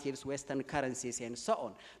narratives, Western currencies, and so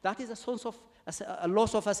on. That is a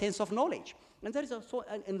loss of a sense of knowledge. And there is also,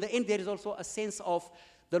 in the end, there is also a sense of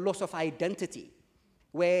the loss of identity,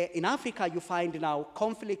 where in Africa you find now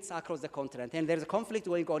conflicts across the continent, and there's a conflict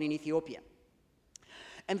going on in Ethiopia.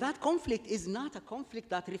 And that conflict is not a conflict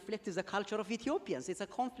that reflects the culture of Ethiopians. It's a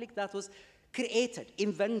conflict that was created,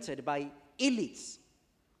 invented by elites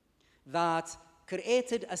that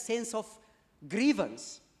created a sense of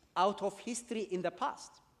grievance out of history in the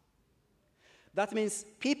past. That means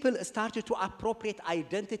people started to appropriate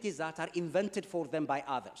identities that are invented for them by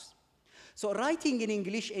others. So writing in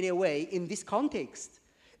English in a way, in this context,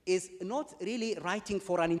 is not really writing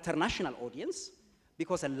for an international audience,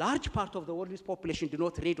 because a large part of the world's population do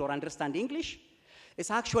not read or understand English.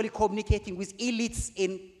 It's actually communicating with elites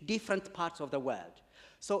in different parts of the world.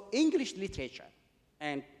 So English literature,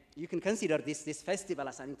 and you can consider this festival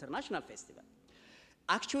as an international festival,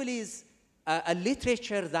 actually is a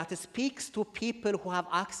literature that speaks to people who have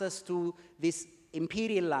access to this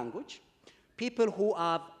imperial language, people who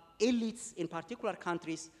are elites in particular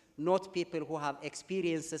countries, not people who have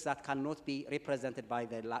experiences that cannot be represented by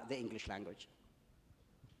the English language.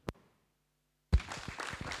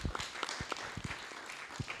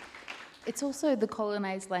 It's also the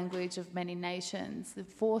colonized language of many nations,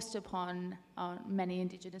 forced upon many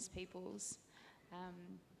indigenous peoples.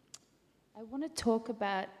 I want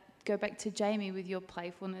to go back to Jamie with your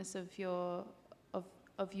playfulness of your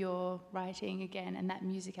writing again and that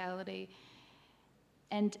musicality.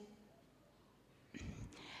 And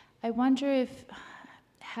I wonder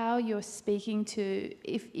how you're speaking to,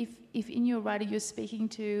 if in your writing you're speaking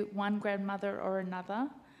to one grandmother or another.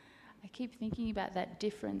 I keep thinking about that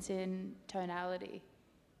difference in tonality.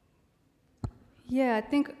 Yeah, I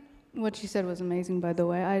think what you said was amazing, by the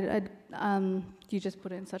way. You just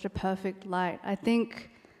put it in such a perfect light. I think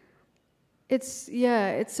it's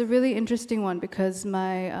a really interesting one because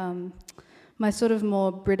my sort of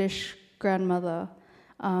more British grandmother,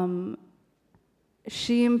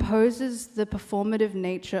 she imposes the performative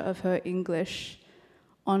nature of her English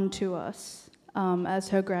onto us as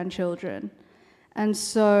her grandchildren. And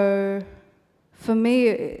so, for me,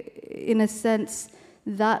 in a sense,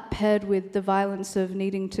 that paired with the violence of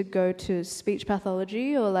needing to go to speech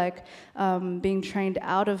pathology or like being trained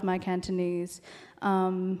out of my Cantonese,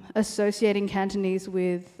 associating Cantonese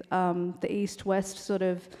with the East-West sort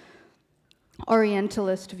of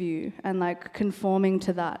Orientalist view and like conforming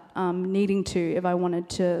to that, needing to, if I wanted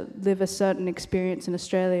to live a certain experience in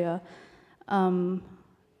Australia,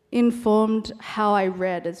 informed how I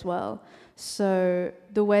read as well. So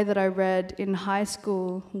the way that I read in high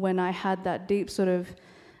school, when I had that deep sort of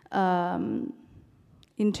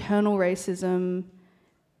internal racism,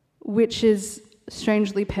 which is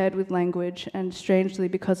strangely paired with language and strangely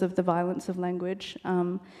because of the violence of language,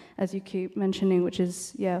 as you keep mentioning, which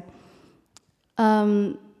is,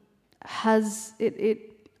 has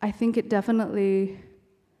it I think it definitely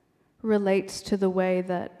relates to the way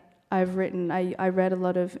that I've written. I read a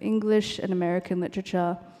lot of English and American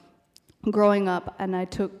literature growing up, and I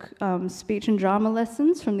took speech and drama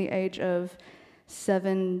lessons from the age of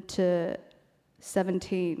 7 to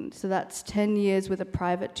 17. So that's 10 years with a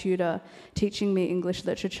private tutor teaching me English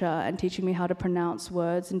literature and teaching me how to pronounce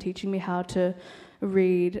words and teaching me how to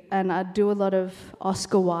read. And I'd do a lot of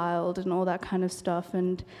Oscar Wilde and all that kind of stuff.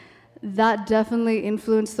 And that definitely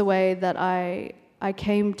influenced the way that I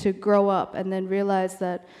came to grow up, and then realize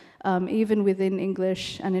that even within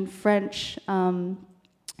English and in French,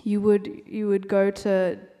 you would go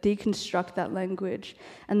to deconstruct that language.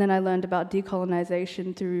 And then I learned about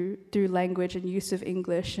decolonization through language and use of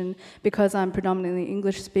English. And because I'm predominantly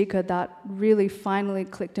English speaker, that really finally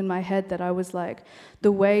clicked in my head that I was like,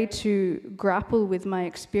 the way to grapple with my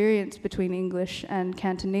experience between English and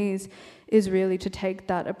Cantonese is really to take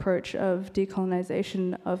that approach of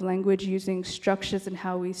decolonization of language using structures and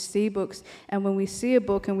how we see books. And when we see a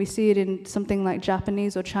book and we see it in something like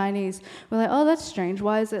Japanese or Chinese, we're like, oh, that's strange.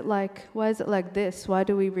 Why is it like this? Why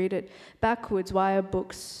do we read it backwards? Why are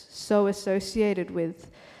books so associated with,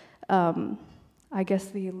 I guess,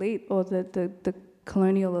 the elite or the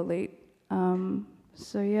colonial elite?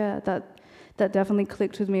 So yeah, that definitely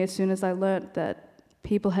clicked with me as soon as I learnt that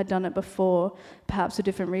people had done it before, perhaps for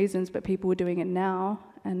different reasons, but people were doing it now.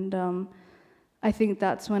 And I think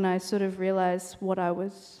that's when I sort of realized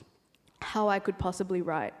how I could possibly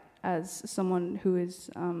write as someone who is,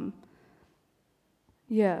 has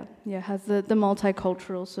the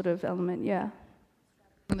multicultural sort of element,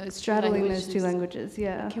 straddling those two languages,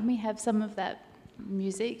 Can we have some of that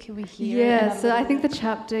music? Can we hear it? Yeah, so I think the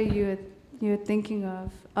chapter you were thinking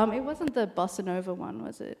of, it wasn't the Bossa Nova one,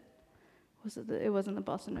 was it? It wasn't the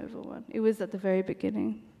Bossa Nova one. It was at the very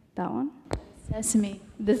beginning. That one? Sesame.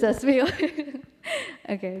 The Sesame.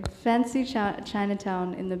 Okay. Fancy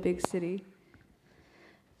Chinatown in the big city.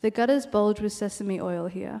 The gutters bulge with sesame oil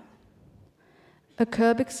here. A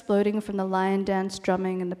curb exploding from the lion dance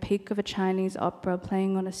drumming and the peak of a Chinese opera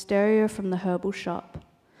playing on a stereo from the herbal shop.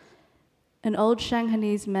 An old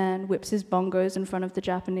Shanghainese man whips his bongos in front of the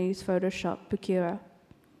Japanese photo shop, Bukira.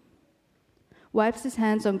 Wipes his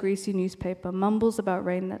hands on greasy newspaper, mumbles about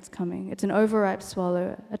rain that's coming. It's an overripe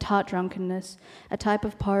swallow, a tart drunkenness, a type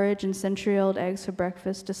of porridge and century-old eggs for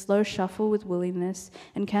breakfast, a slow shuffle with woolliness.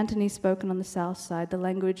 In Cantonese spoken on the south side, the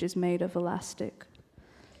language is made of elastic.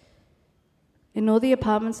 In all the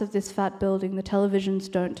apartments of this fat building, the televisions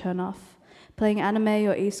don't turn off. Playing anime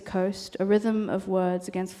or East Coast, a rhythm of words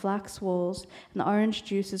against flax walls, and the orange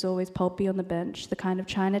juice is always pulpy on the bench, the kind of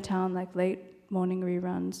Chinatown like late morning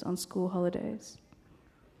reruns on school holidays.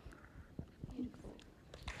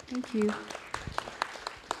 Thank you.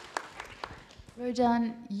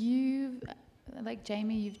 Rodan, you, like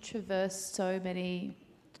Jamie, you've traversed so many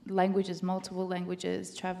languages, multiple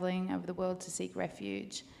languages, travelling over the world to seek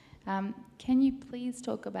refuge. Can you please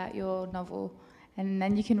talk about your novel? And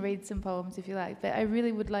then you can read some poems if you like. But I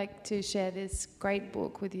really would like to share this great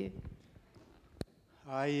book with you.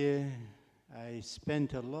 I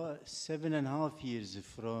spent 7.5 years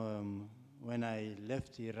from when I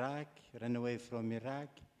left Iraq, ran away from Iraq,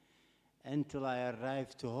 until I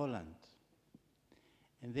arrived to Holland.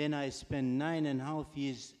 And then I spent 9.5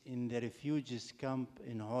 years in the refugees camp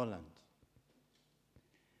in Holland.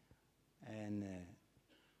 And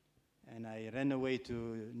I ran away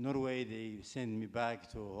to Norway. They sent me back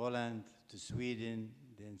to Holland, to Sweden,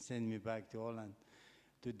 then sent me back to Holland.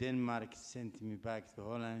 To Denmark, sent me back to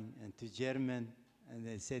Holland, and to Germany, and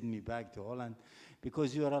they sent me back to Holland,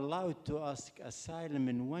 because you are allowed to ask asylum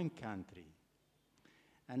in one country.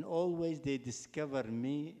 And always they discover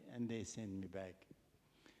me, and they send me back.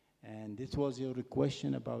 And this was your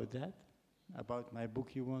question about that? About my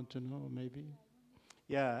book you want to know, maybe?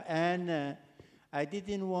 Yeah, and I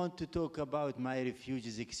didn't want to talk about my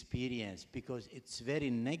refugees experience, because it's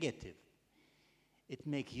very negative. it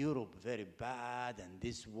makes Europe very bad and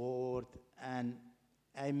this world. And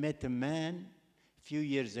I met a man a few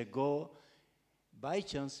years ago. By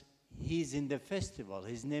chance, he's in the festival.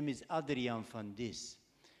 His name is Adriaan van Dis.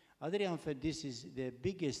 Adriaan van Dis is the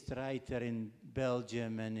biggest writer in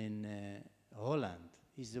Belgium and in Holland.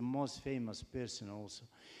 He's the most famous person also.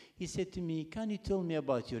 He said to me, can you tell me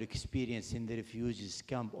about your experience in the refugees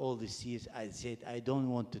camp all these years? I said, I don't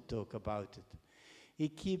want to talk about it. He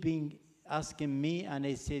keeping asking me, and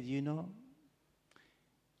I said, you know,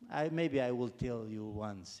 maybe I will tell you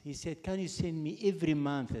once. He said, can you send me every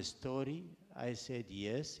month a story? I said,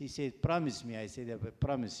 yes. He said, promise me. I said, I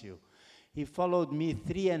promise you. He followed me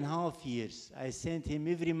 3.5 years. I sent him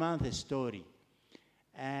every month a story.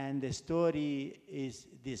 And the story is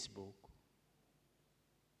this book.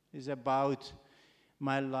 It's about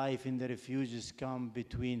my life in the refugees camp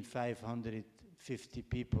between 550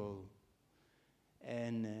 people.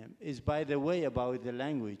 And it's, by the way, about the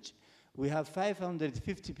language. We have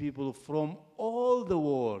 550 people from all the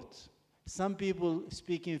world. Some people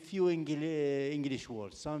speaking few English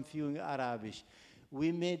words, some few Arabic.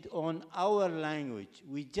 We made on our language.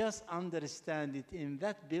 We just understand it in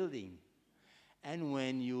that building. And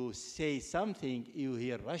when you say something, you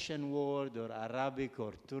hear Russian word or Arabic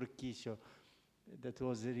or Turkish. That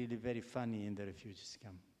was really very funny in the refugees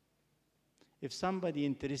camp. If somebody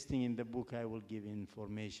interested in the book, I will give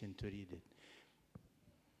information to read it.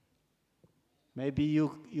 Maybe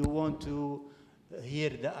you want to hear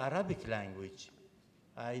the Arabic language.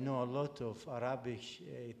 I know a lot of Arabic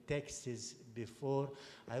texts before.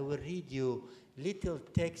 I will read you little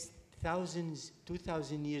text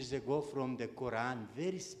 2,000 years ago from the Quran,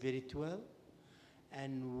 very spiritual,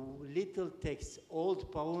 and little texts,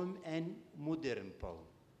 old poem and modern poem.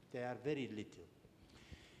 They are very little.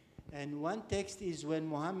 And one text is when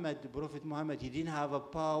Muhammad, the Prophet Muhammad, he didn't have a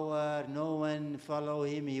power, no one followed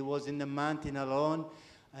him, he was in the mountain alone,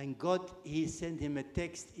 and God, he sent him a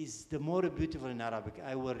text, is the more beautiful in Arabic.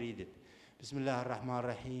 I will read it. Bismillah ar-Rahman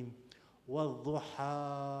ar-Rahim.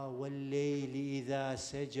 وَالضُّحَى وَاللَّيْلِ إِذَا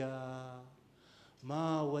سَجَى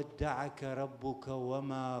مَا وَدَّعَكَ رَبُّكَ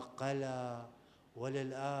وَمَا قَلَى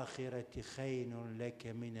وَلَلْآخِرَةِ خَيْرٌ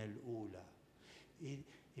لَكَ مِنَ الْأُولَى.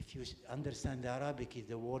 If you understand Arabic,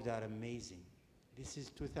 the words are amazing. This is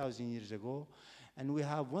 2,000 years ago. And we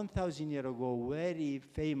have 1,000 years ago, very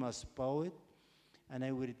famous poet, and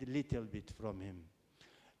I will read a little bit from him.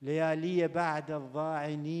 ليالي بعد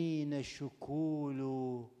الضاعنين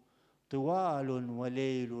شكول طوال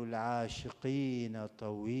وليل العاشقين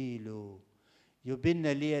طويل يبن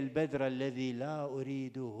لي البدر الذي لا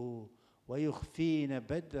أريده ويخفين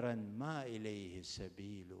بدرا ما إليه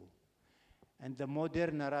سبيل. And the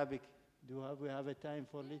modern Arabic, we have a time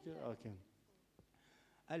for little? Okay.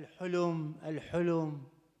 الحلم الحلم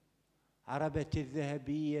عربة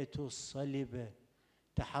الذهبية الصلبة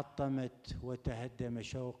تحطمت وتهدم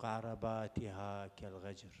شوق عرباتها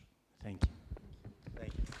كالغجر. Thank you.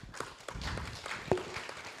 Thank you.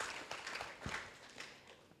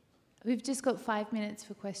 We've just got 5 minutes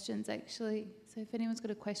for questions, actually. So if anyone's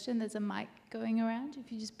got a question, there's a mic going around.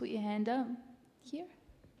 If you just put your hand up here.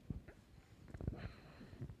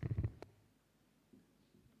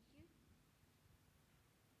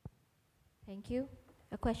 Thank you.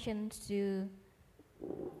 A question to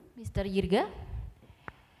Mr. Jirga.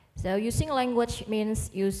 So using language means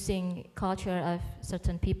using culture of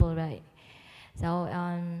certain people, right? So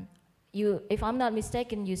if I'm not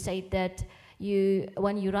mistaken, you say that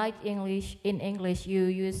when you write English in English, you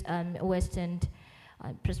use Western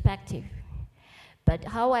perspective. But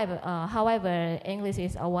however, English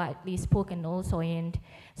is widely spoken also in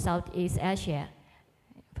Southeast Asia.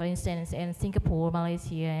 For instance, in Singapore,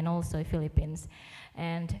 Malaysia, and also Philippines.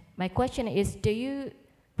 And my question is, do you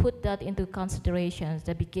put that into considerations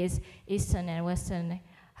that because Eastern and Western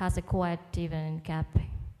has a quite different gap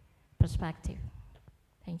perspective?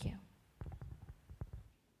 Thank you.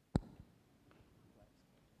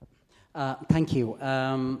 Thank you.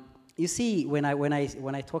 You see, when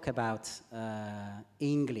I talk about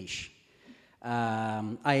English,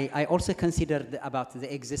 I also consider about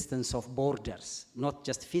the existence of borders, not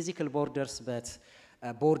just physical borders, but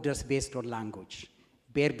borders based on language,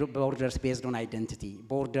 borders based on identity,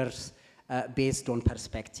 borders based on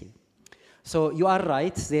perspective. So you are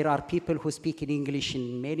right, there are people who speak in English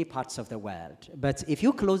in many parts of the world. But if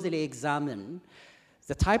you closely examine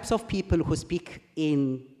the types of people who speak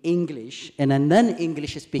in English in a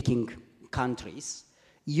non-English speaking countries,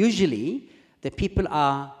 usually the people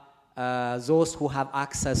are those who have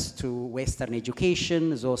access to Western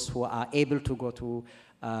education, those who are able to go to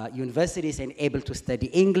universities and able to study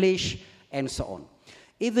English, and so on.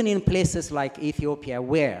 even in places like Ethiopia,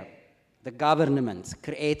 where the government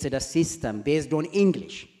created a system based on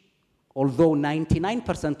English, although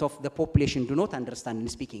 99% of the population do not understand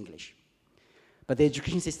and speak English, but the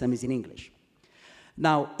education system is in English.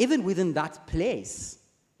 Now, even within that place,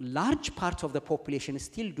 large parts of the population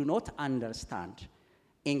still do not understand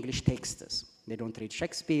English texts. They don't read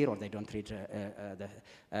Shakespeare, or they don't read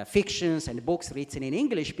the fictions and books written in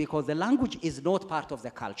English, because the language is not part of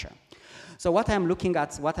the culture. So what I'm looking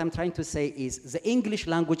at, what I'm trying to say is the English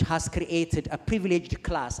language has created a privileged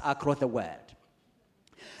class across the world.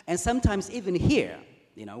 And sometimes even here,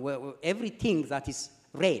 you know, everything that is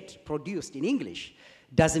read, produced in English,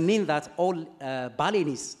 doesn't mean that all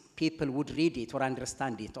Balinese people would read it or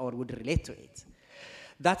understand it or would relate to it.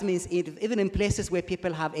 That means even in places where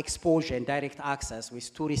people have exposure and direct access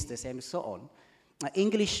with tourists and so on,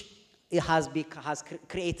 English has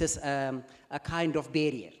created a kind of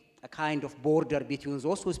barrier, a kind of border between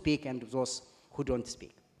those who speak and those who don't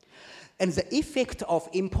speak. And the effect of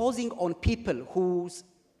imposing on people whose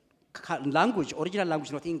language, original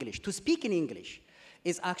language, not English, to speak in English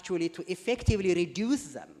is actually to effectively reduce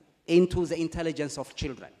them into the intelligence of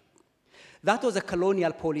children. That was a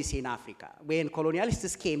colonial policy in Africa. When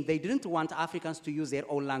colonialists came, they didn't want Africans to use their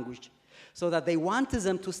own language, so that they wanted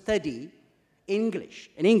them to study English,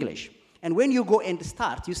 in English. And when you go and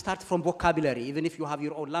you start from vocabulary, even if you have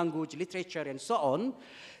your own language, literature, and so on,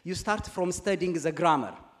 you start from studying the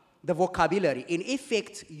grammar, the vocabulary. In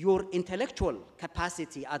effect, your intellectual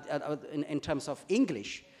capacity in terms of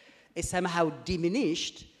English is somehow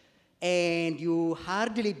diminished, and you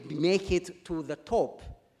hardly make it to the top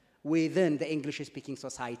within the English-speaking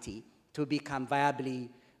society to become viably,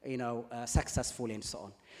 successful and so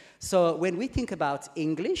on. So when we think about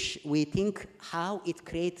English, we think how it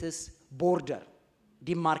creates border,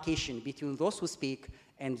 demarcation between those who speak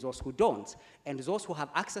and those who don't, and those who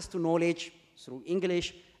have access to knowledge through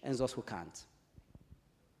English and those who can't.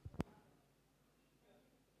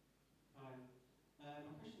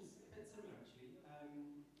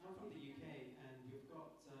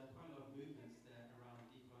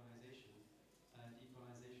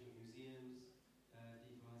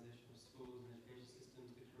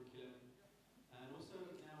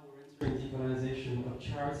 Decolonization of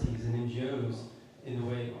charities and NGOs in the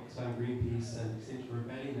way Oxfam, Greenpeace, and Extinction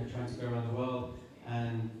Rebellion are trying to go around the world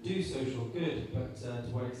and do social good, but to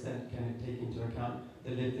what extent can it take into account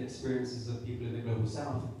the lived experiences of people in the Global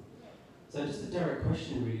South? So just a direct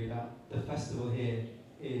question really about the festival here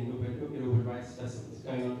in Ubud Rights Festival. It's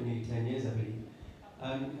going on for nearly 10 years, I believe.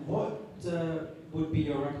 What would be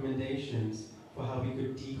your recommendations for how we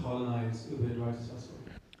could decolonize Ubud Rights Festival?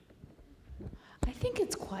 I think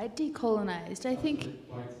it's quite decolonized. I think.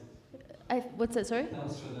 What's that, sorry? That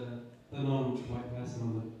was for the non-white person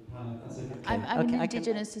on the panel. That's okay. I'm an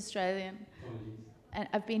Indigenous Australian. Apologies. And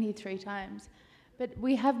I've been here 3 times. But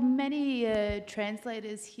we have many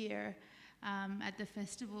translators here at the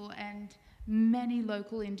festival, and many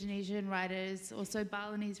local Indonesian writers, also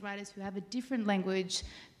Balinese writers who have a different language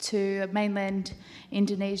to mainland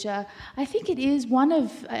Indonesia. I think it is one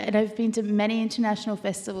of, and I've been to many international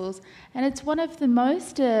festivals, and it's one of the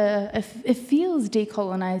most, it feels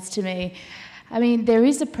decolonized to me. I mean, there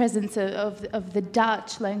is a presence of the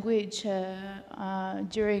Dutch language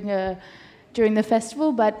during the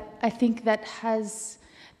festival, but I think that has,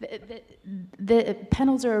 the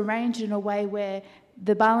panels are arranged in a way where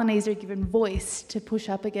the Balinese are given voice to push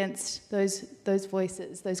up against those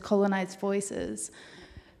voices, those colonized voices.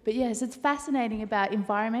 But yes, it's fascinating about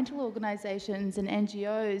environmental organizations and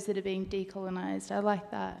NGOs that are being decolonized. I like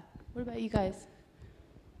that. What about you guys?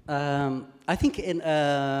 I think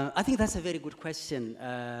that's a very good question.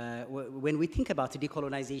 When we think about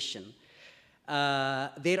decolonization,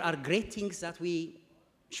 there are great things that we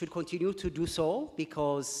should continue to do so,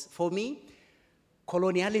 because for me,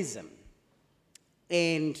 colonialism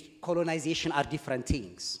and colonization are different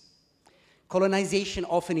things. Colonization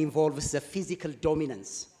often involves the physical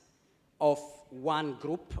dominance of one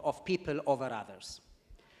group of people over others.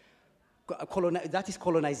 That is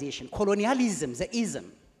colonization. Colonialism, the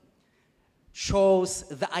ism, shows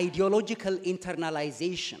the ideological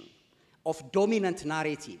internalization of dominant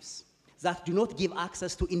narratives that do not give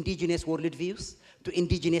access to indigenous worldviews, to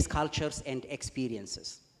indigenous cultures and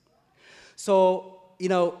experiences. So,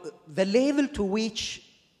 the level to which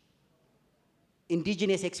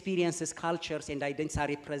indigenous experiences, cultures, and identities are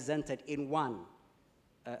represented in one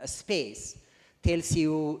space tells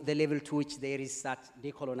you the level to which there is that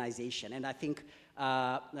decolonization. And I think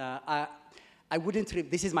I wouldn't,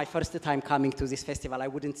 this is my first time coming to this festival, I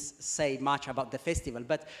wouldn't say much about the festival,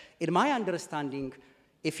 but in my understanding,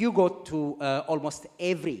 if you go to almost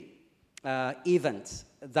every event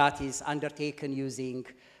that is undertaken using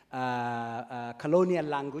colonial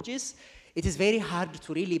languages, it is very hard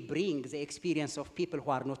to really bring the experience of people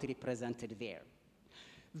who are not represented there.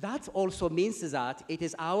 That also means that it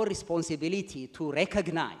is our responsibility to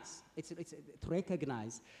recognize,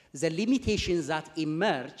 the limitations that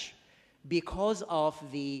emerge because of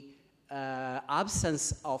the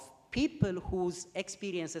absence of people whose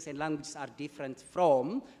experiences and languages are different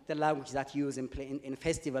from the language that use in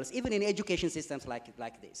festivals, even in education systems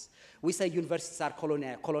like this. We say universities are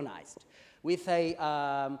colonized. We say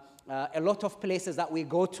a lot of places that we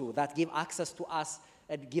go to that give access to us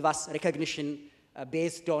and give us recognition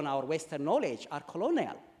based on our Western knowledge are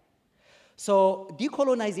colonial. So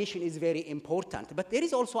decolonization is very important, but there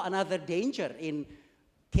is also another danger in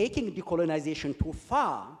taking decolonization too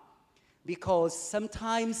far, because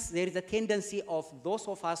sometimes there is a tendency of those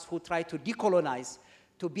of us who try to decolonize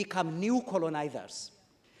to become new colonizers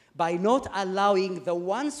by not allowing the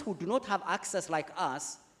ones who do not have access like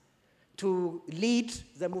us to lead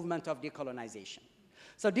the movement of decolonization.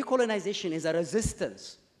 So decolonization is a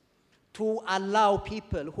resistance to allow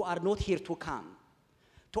people who are not here to come,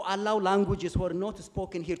 to allow languages who are not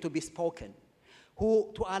spoken here to be spoken,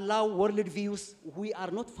 to allow worldviews we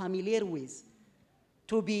are not familiar with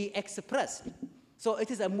to be expressed. So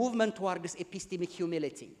it is a movement toward this epistemic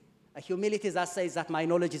humility, a humility that says that my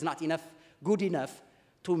knowledge is not good enough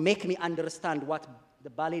to make me understand what the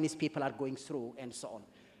Balinese people are going through and so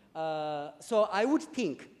on. So I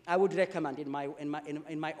would recommend in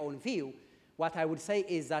my own view, what I would say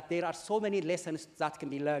is that there are so many lessons that can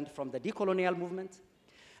be learned from the decolonial movement,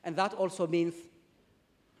 and that also means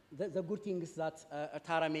the good things that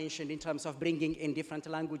Tara mentioned in terms of bringing in different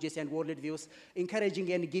languages and worldviews,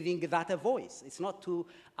 encouraging and giving that a voice. It's not to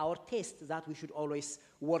our taste that we should always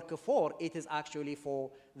work for. It is actually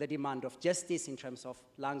for the demand of justice in terms of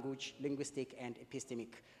language, linguistic, and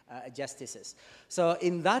epistemic justices. So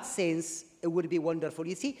in that sense, it would be wonderful.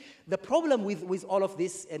 You see, the problem with all of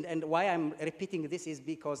this, and why I'm repeating this, is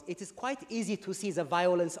because it is quite easy to see the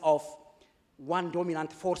violence of one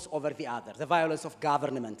dominant force over the other, the violence of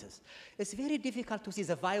governments. It's very difficult to see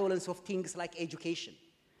the violence of things like education.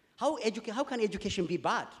 How can education be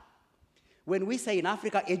bad? When we say in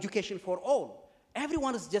Africa, education for all,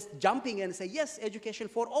 everyone is just jumping and say, yes, education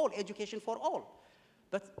for all, education for all.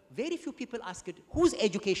 But very few people ask it, whose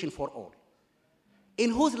education for all?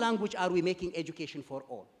 In whose language are we making education for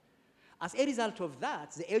all? As a result of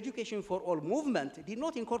that, the education for all movement did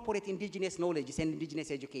not incorporate indigenous knowledge and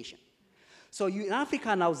indigenous education. So in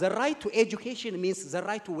Africa now, the right to education means the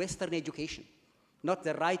right to Western education, not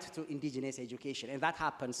the right to indigenous education. And that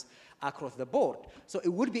happens across the board. So it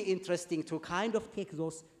would be interesting to kind of take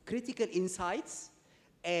those critical insights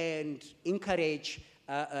and encourage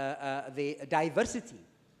the diversity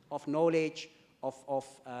of knowledge, of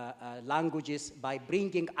languages, by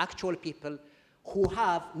bringing actual people who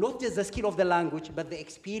have not just the skill of the language, but the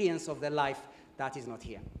experience of the life that is not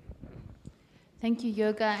here. Thank you,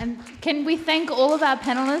 Yoga. And can we thank all of our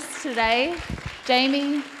panelists today,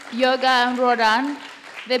 Jamie, Yoga, and Rodan.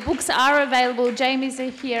 Their books are available. Jamie's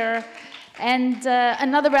here. And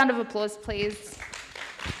another round of applause, please.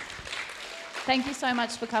 Thank you so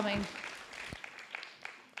much for coming.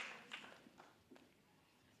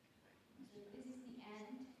 This is the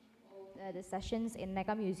end of the sessions in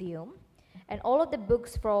NECA Museum. And all of the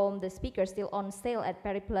books from the speakers still on sale at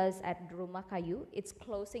Periplus at Rumah Kayu. It's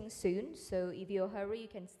closing soon, so if you hurry, you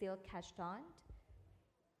can still catch time.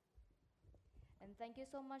 And thank you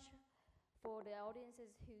so much for the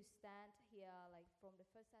audiences who stand here, like from the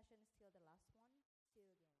first session till the last one.